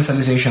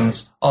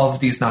commercializations of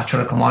these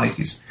natural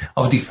commodities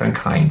of different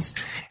kinds.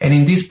 And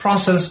in this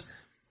process,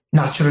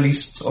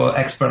 naturalists or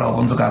experts of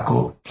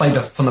Honzugaku played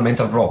a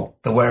fundamental role.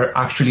 There were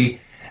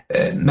actually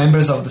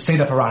members of the state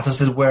apparatus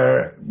that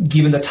were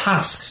given the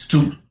task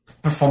to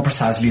perform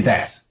precisely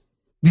that.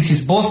 This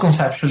is both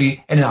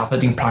conceptually and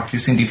adapted in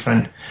practice in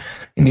different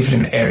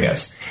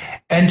areas.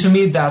 And to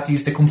me, that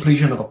is the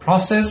completion of a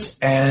process,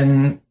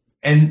 and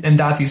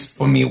that is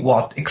for me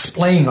what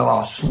explains a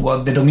lot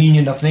what the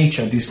dominion of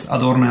nature, this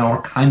Adorno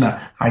or Keimer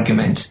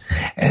argument,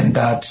 and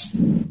that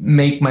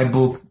make my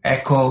book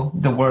echo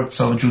the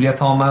works of Julia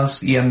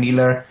Thomas, Ian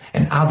Miller,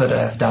 and others that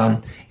have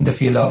done in the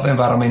field of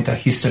environmental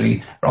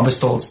history, Robert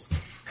Stoltz.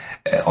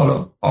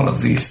 All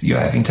of these you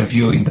have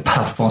interviewed in the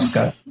past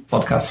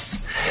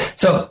podcasts.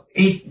 So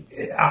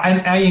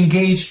I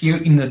engage here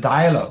in a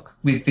dialogue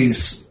with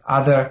these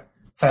other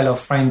fellow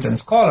friends and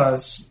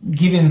scholars,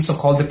 given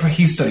so-called the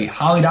prehistory,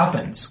 how it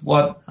happens,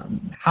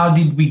 how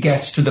did we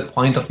get to the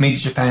point of Meiji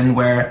Japan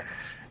where,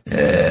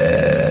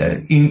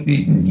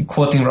 in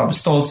quoting Robert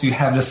Stoltz, you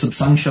have the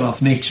substantial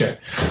of nature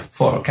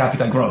for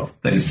capital growth,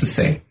 that is to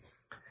say.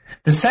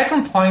 The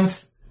second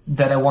point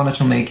that I wanted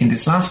to make in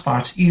this last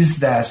part is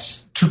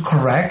that to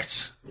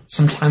correct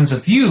sometimes a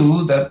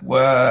view that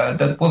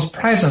was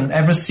present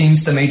ever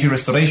since the Meiji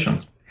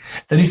Restoration.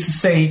 That is to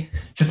say,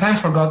 Japan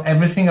forgot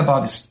everything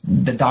about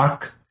the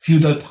dark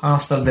feudal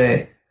past of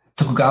the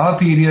Tokugawa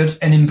period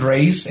and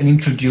embraced and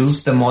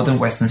introduced the modern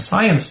Western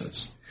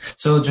sciences.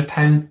 So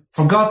Japan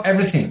forgot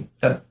everything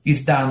that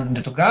is done in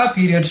the Tokugawa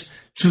period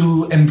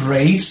to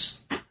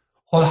embrace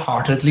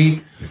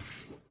wholeheartedly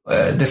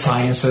the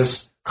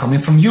sciences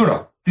coming from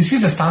Europe. This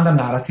is the standard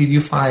narrative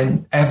you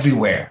find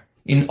everywhere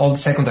in all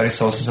secondary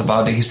sources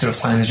about the history of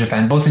science in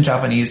Japan, both in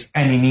Japanese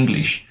and in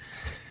English.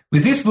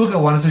 With this book, I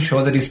wanted to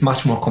show that it's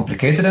much more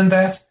complicated than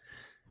that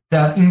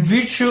in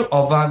virtue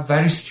of a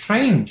very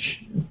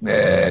strange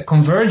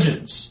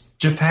convergence,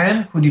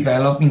 Japan, who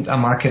developed a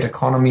market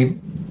economy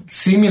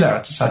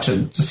similar to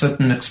a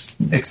certain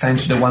extent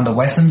to the one that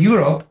Western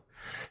Europe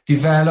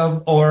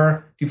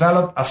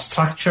developed a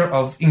structure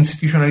of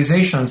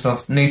institutionalizations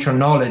of nature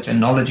knowledge and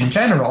knowledge in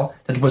general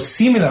that was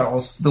similar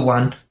also to the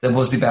one that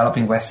was developed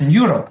in Western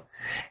Europe.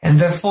 And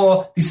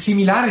therefore, the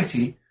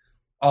similarity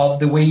of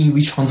the way in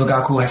which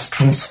Honzugaku has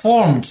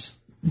transformed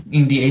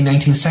in the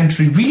 19th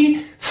century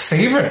really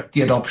favored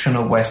the adoption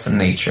of Western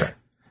nature,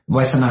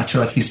 Western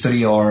natural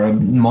history or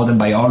modern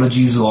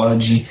biology,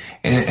 zoology,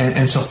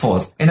 and so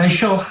forth. And I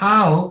show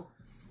how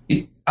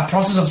a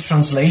process of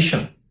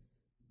translation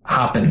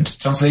happened.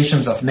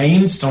 Translations of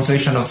names,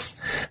 translation of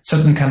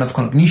certain kind of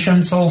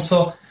cognitions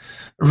also,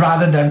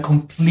 rather than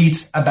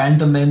complete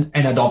abandonment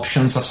and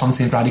adoptions of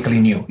something radically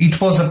new.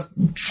 It was a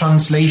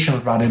translation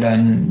rather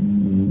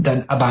than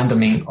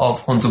abandoning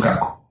of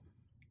Honzugaku.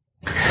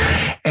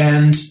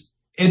 And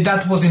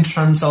that was in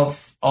terms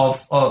of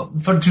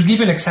to give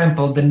you an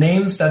example, the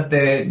names that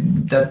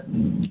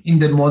in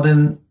the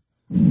modern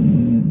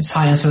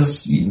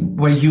sciences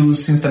were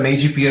used since the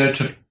Meiji period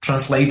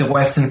translate the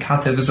Western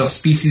categories of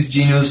species,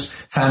 genus,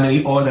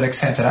 family, order,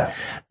 etc.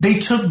 They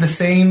took the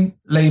same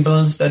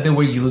labels that they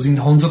were using,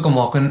 Honzo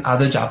Komoku and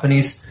other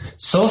Japanese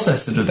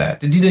sources to do that.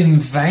 They didn't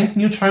invent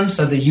new terms,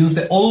 that they used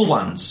the old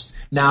ones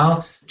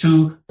now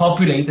to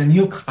populate a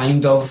new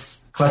kind of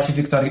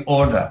classificatory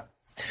order.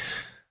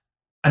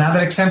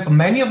 Another example,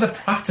 many of the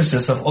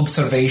practices of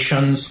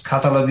observations,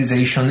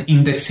 catalogization,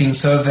 indexing,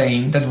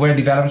 surveying that were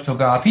developed in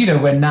Tokugawa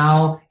period were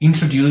now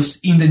introduced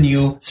in the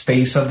new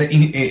space of the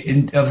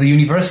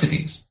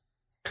universities.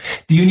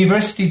 The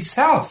university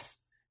itself,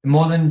 the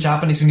modern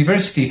Japanese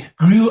university,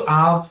 grew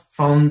out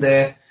from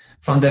the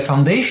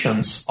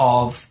foundations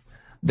of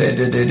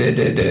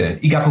the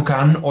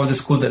Igakukan, or the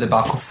school that the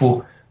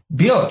Bakufu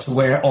built,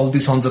 where all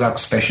these Honzogaku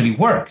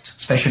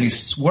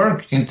specialists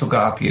worked in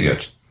Tokugawa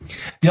period.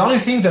 The only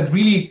thing that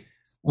really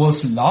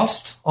was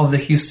lost of the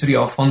history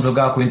of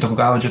Honzogaku in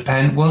Tokugawa,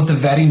 Japan, was the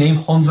very name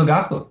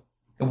Honzogaku.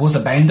 It was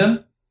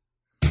abandoned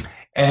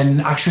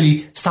and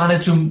actually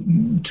started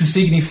to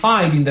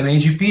signify in the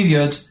Meiji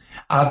period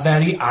a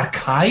very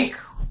archaic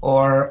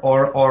or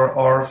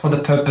for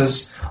the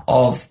purpose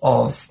of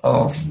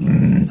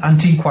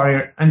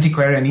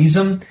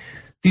antiquarianism,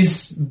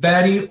 this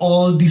very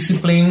old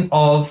discipline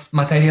of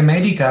materia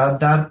medica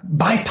that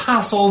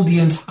bypassed all the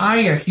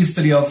entire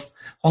history of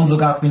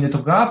Honzogaku in the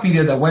Tokugawa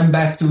period, that went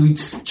back to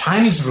its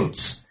Chinese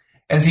roots,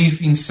 as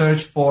if in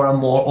search for a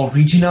more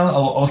original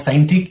or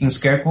authentic, in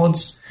scare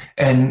quotes,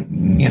 and,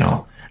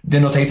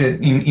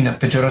 denotated in a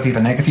pejorative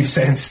and negative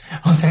sense,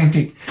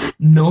 authentic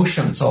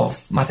notions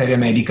of materia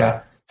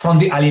medica from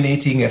the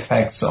alienating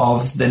effects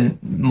of the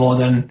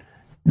modern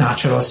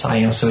natural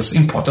sciences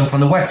imported from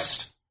the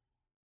West.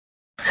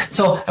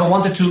 So I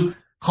wanted to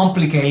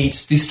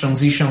complicate this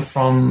transition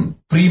from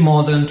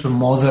pre-modern to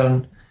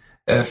modern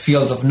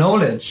fields of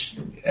knowledge,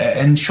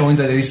 and showing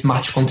that there is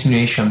much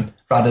continuation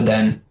rather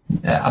than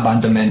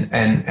abandonment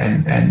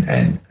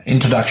and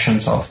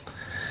introductions of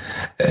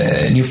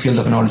new field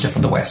of knowledge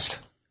from the West.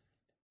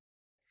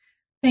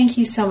 Thank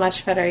you so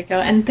much, Federico.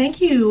 And thank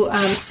you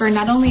for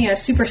not only a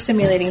super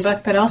stimulating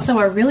book, but also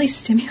a really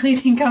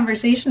stimulating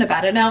conversation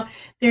about it. Now,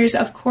 there's,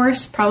 of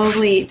course,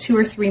 probably 2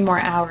 or 3 more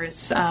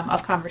hours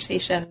of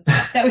conversation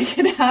that we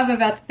could have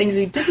about the things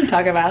we didn't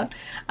talk about,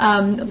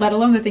 let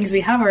alone the things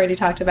we have already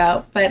talked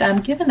about. But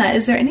given that,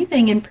 is there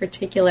anything in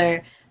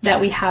particular that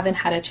we haven't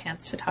had a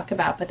chance to talk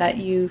about, but that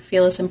you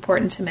feel is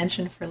important to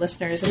mention for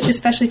listeners, and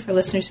especially for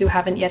listeners who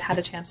haven't yet had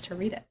a chance to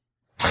read it?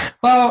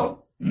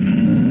 Well,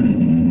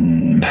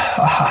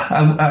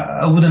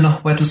 I wouldn't know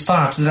where to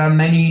start. There are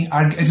many,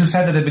 as you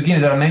said at the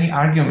beginning, there are many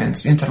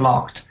arguments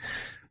interlocked.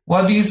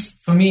 What is,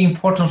 for me,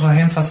 important to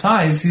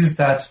emphasize is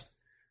that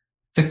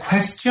the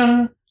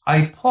question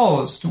I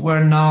posed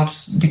were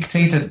not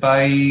dictated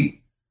by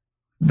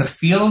the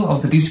field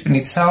of the discipline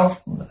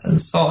itself.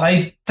 So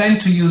I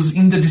tend to use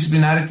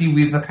interdisciplinarity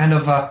with a kind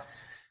of a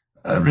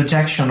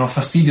rejection or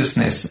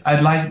fastidiousness.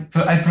 I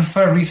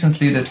prefer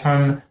recently the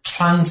term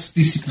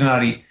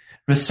transdisciplinary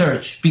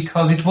research,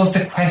 because it was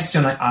the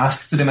question I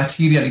asked to the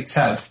material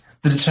itself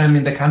to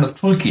determine the kind of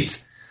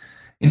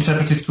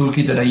interpretive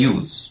toolkit that I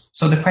use.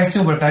 So the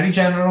questions were very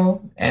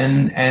general,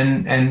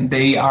 and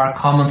they are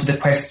common to the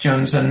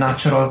questions and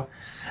natural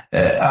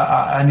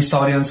and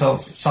historians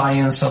of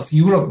science of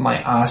Europe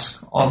might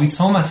ask of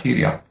its own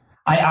material.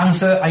 I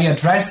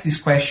address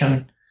this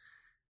question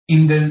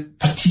through the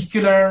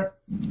particular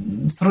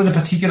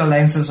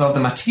lenses of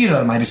the material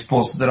at my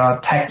disposal. There are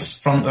texts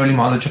from early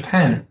modern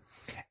Japan.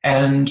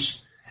 And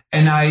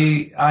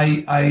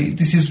I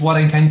this is what I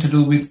intend to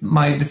do with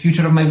the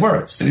future of my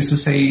work. So is to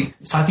say,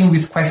 starting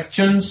with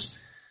questions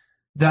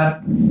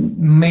that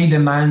may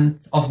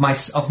demand of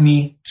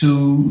me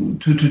to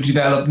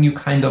develop new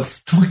kind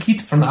of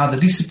toolkit from other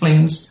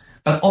disciplines,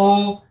 but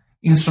all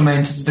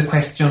instrumented to the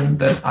question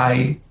that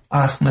I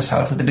asked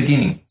myself at the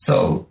beginning.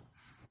 So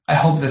I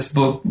hope this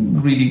book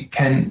really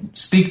can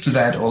speak to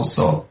that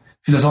also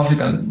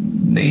philosophical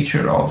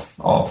nature of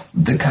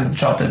the kind of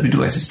job that we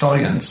do as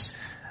historians,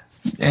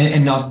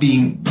 and not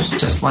being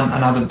just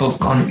another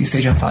book on East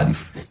Asian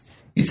studies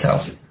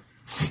itself.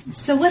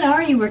 So what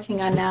are you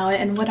working on now,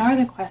 and what are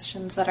the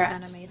questions that are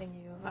animating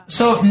you?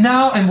 So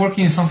now I'm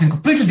working on something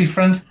completely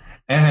different,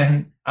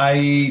 and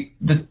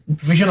the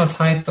provisional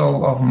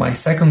title of my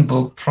second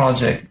book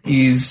project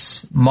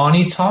is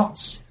Money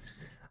Talks,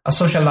 A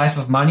Social Life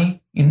of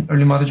Money in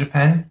Early Modern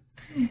Japan.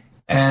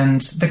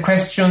 And the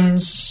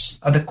questions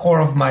at the core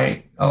of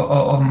my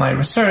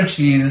research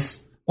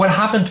is what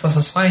happened to a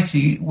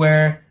society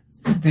where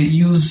the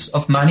use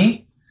of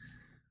money,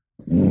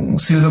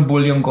 silver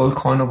bullion, gold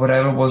coin, or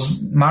whatever, was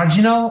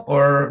marginal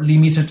or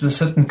limited to a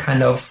certain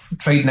kind of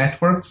trade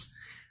networks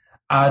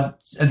at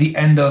the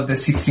end of the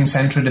 16th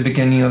century, the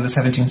beginning of the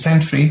 17th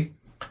century.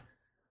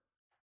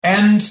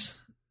 And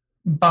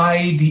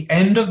by the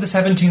end of the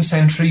 17th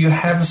century, you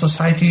have a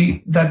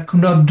society that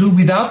could not do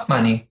without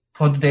money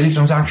for the daily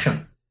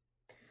transaction.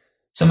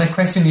 So my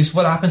question is,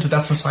 what happened to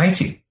that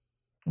society?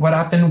 What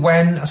happened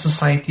when a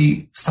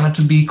society started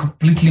to be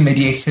completely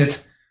mediated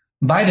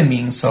by the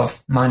means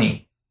of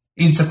money?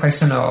 it's a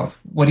question of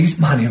what is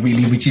money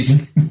really, which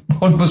is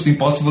almost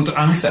impossible to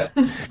answer.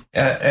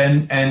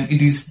 And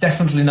it is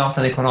definitely not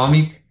an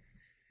economic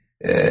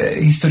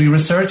history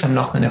research. I'm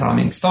not an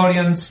economic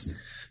historian,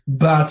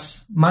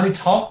 but Money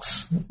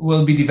Talks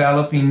will be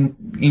developing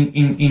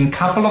in a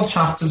couple of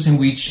chapters in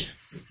which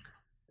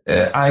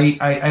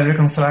I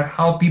reconstruct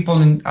how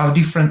people, how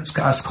different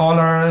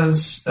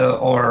scholars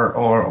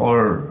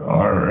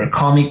or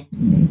comic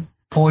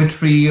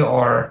poetry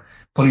or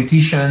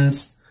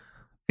politicians,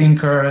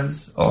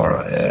 thinkers,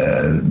 or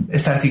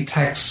aesthetic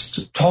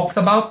texts talked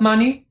about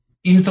money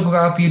in the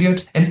Tokugawa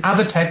period, and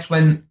other texts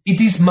when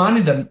it is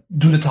money that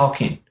do the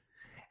talking.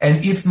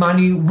 And if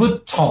money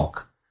would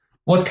talk,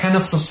 what kind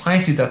of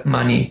society that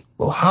money,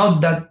 or how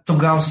that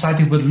Tokugawa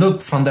society would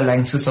look from the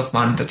lenses of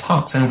money that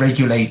talks and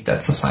regulate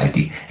that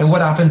society. And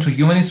what happened to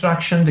human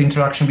interaction, the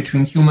interaction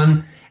between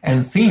human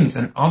and things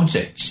and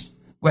objects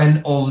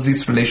when all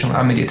these relations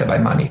are mediated by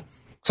money.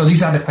 So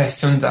these are the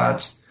questions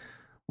that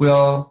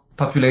will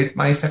populate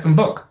my second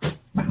book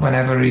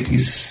whenever it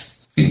is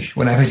finished,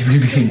 whenever it will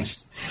be finished.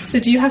 So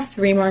do you have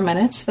 3 more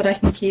minutes that I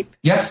can keep?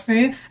 Yeah. For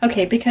you?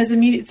 Okay, because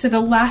so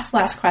the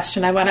last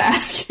question I want to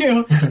ask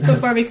you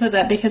before we close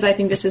up, because I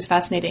think this is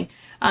fascinating,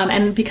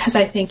 and because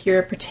I think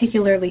you're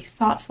particularly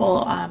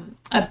thoughtful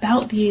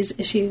about these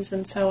issues,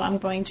 and so I'm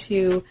going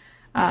to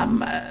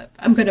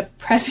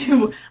press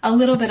you a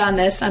little bit on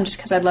this, just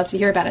because I'd love to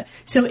hear about it.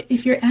 So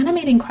if your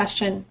animating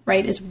question,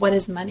 right, is what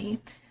is money?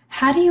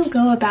 How do you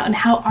go about, and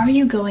how are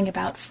you going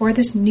about for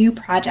this new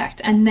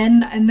project? And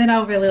then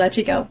I'll really let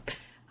you go.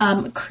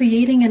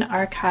 Creating an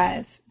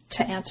archive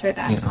to answer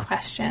that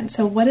question.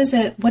 So what is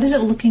it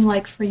looking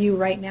like for you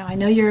right now? I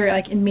know you're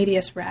like in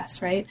medias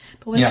res, right?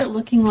 But what is it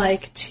looking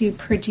like to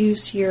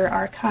produce your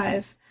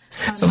archive?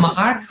 So my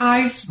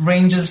archive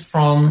ranges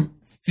from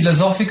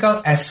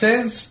philosophical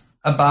essays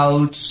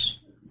about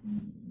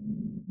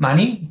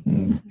money,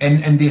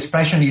 and the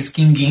expression is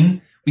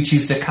kingin, which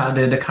is the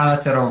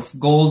character of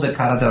gold, the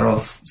character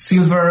of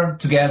silver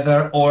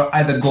together, or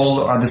either gold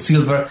or the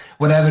silver,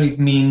 whatever it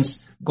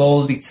means,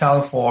 gold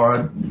itself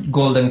or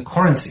golden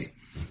currency.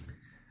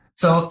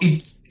 So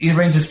it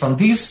ranges from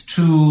this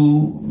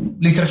to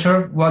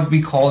literature, what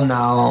we call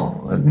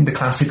now the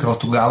classical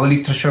Tokugawa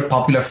literature,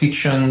 popular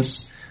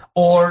fictions,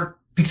 or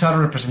pictorial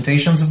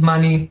representations of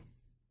money,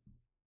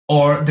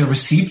 or the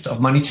receipt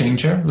of money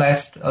changer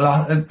left a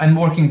lot. I'm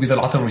working with a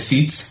lot of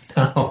receipts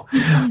now,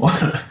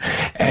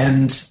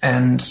 and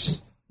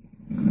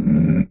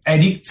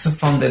edicts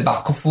from the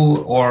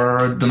Bakufu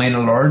or domain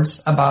of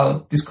lords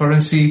about this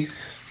currency.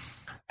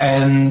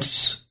 And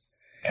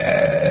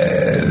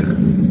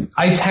I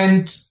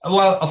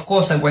of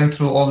course I went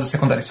through all the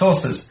secondary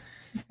sources,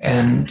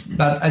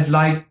 but I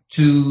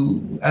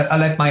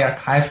like my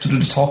archive to do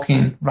the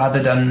talking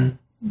rather than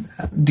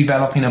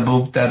developing a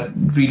book that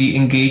really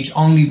engage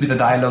only with the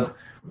dialogue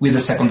with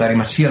the secondary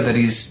material that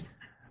is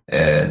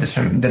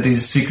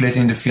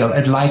circulating in the field.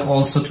 I'd like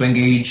also to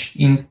engage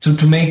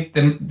to make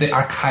the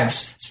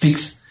archives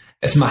speaks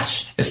as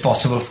much as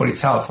possible for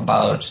itself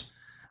about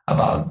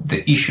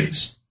the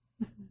issues.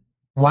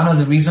 One of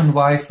the reasons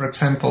why, for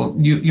example,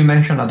 you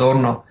mentioned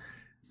Adorno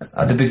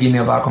at the beginning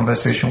of our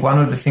conversation. One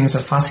of the things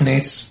that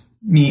fascinates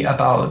me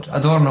about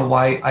Adorno,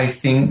 why I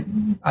think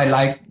I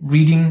like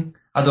reading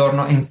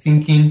Adorno and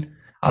thinking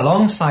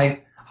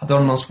alongside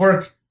Adorno's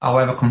work,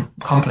 however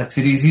complex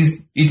it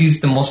is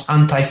the most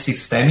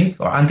anti-systemic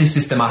or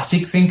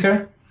anti-systematic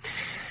thinker.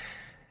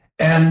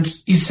 And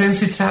it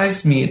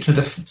sensitized me to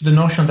the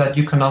notion that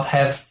you cannot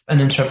have an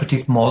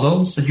interpretive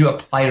models that you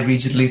apply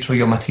rigidly to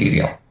your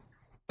material.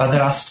 But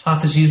there are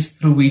strategies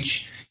through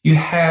which you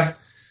have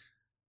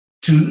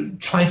to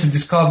try to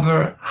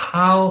discover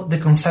how the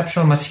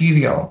conceptual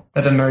material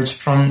that emerged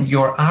from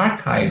your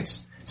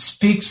archives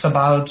speaks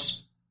about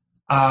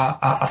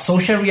a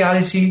social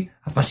reality,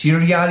 a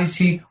material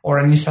reality, or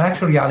an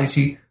intellectual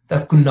reality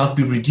that could not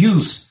be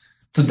reduced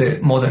to the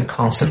modern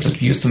concept that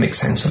we use to make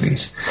sense of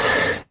it.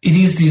 It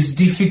is these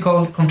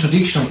difficult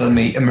contradictions that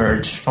may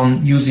emerge from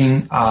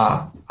using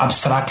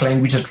abstract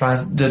language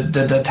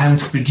that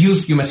attempt to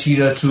reduce your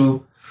material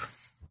to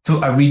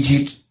a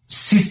rigid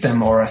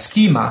system or a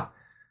schema,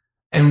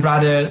 and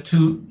rather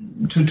to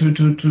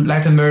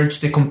let emerge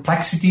the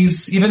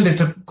complexities, even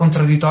the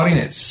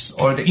contradictoriness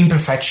or the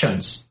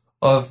imperfections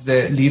of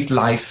the lived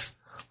life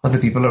of the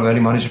people of early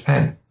modern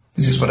Japan.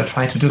 This is what I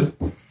try to do.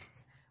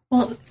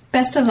 Well,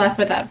 best of luck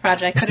with that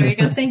project,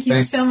 Federico. Thank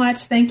you so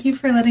much. Thank you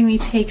for letting me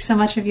take so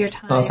much of your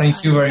time. Oh,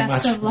 thank you very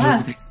much. Best of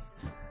luck.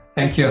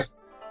 Thank you.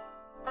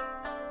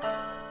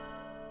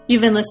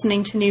 You've been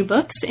listening to New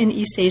Books in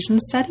East Asian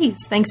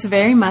Studies. Thanks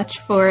very much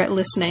for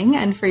listening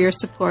and for your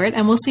support,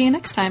 and we'll see you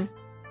next time.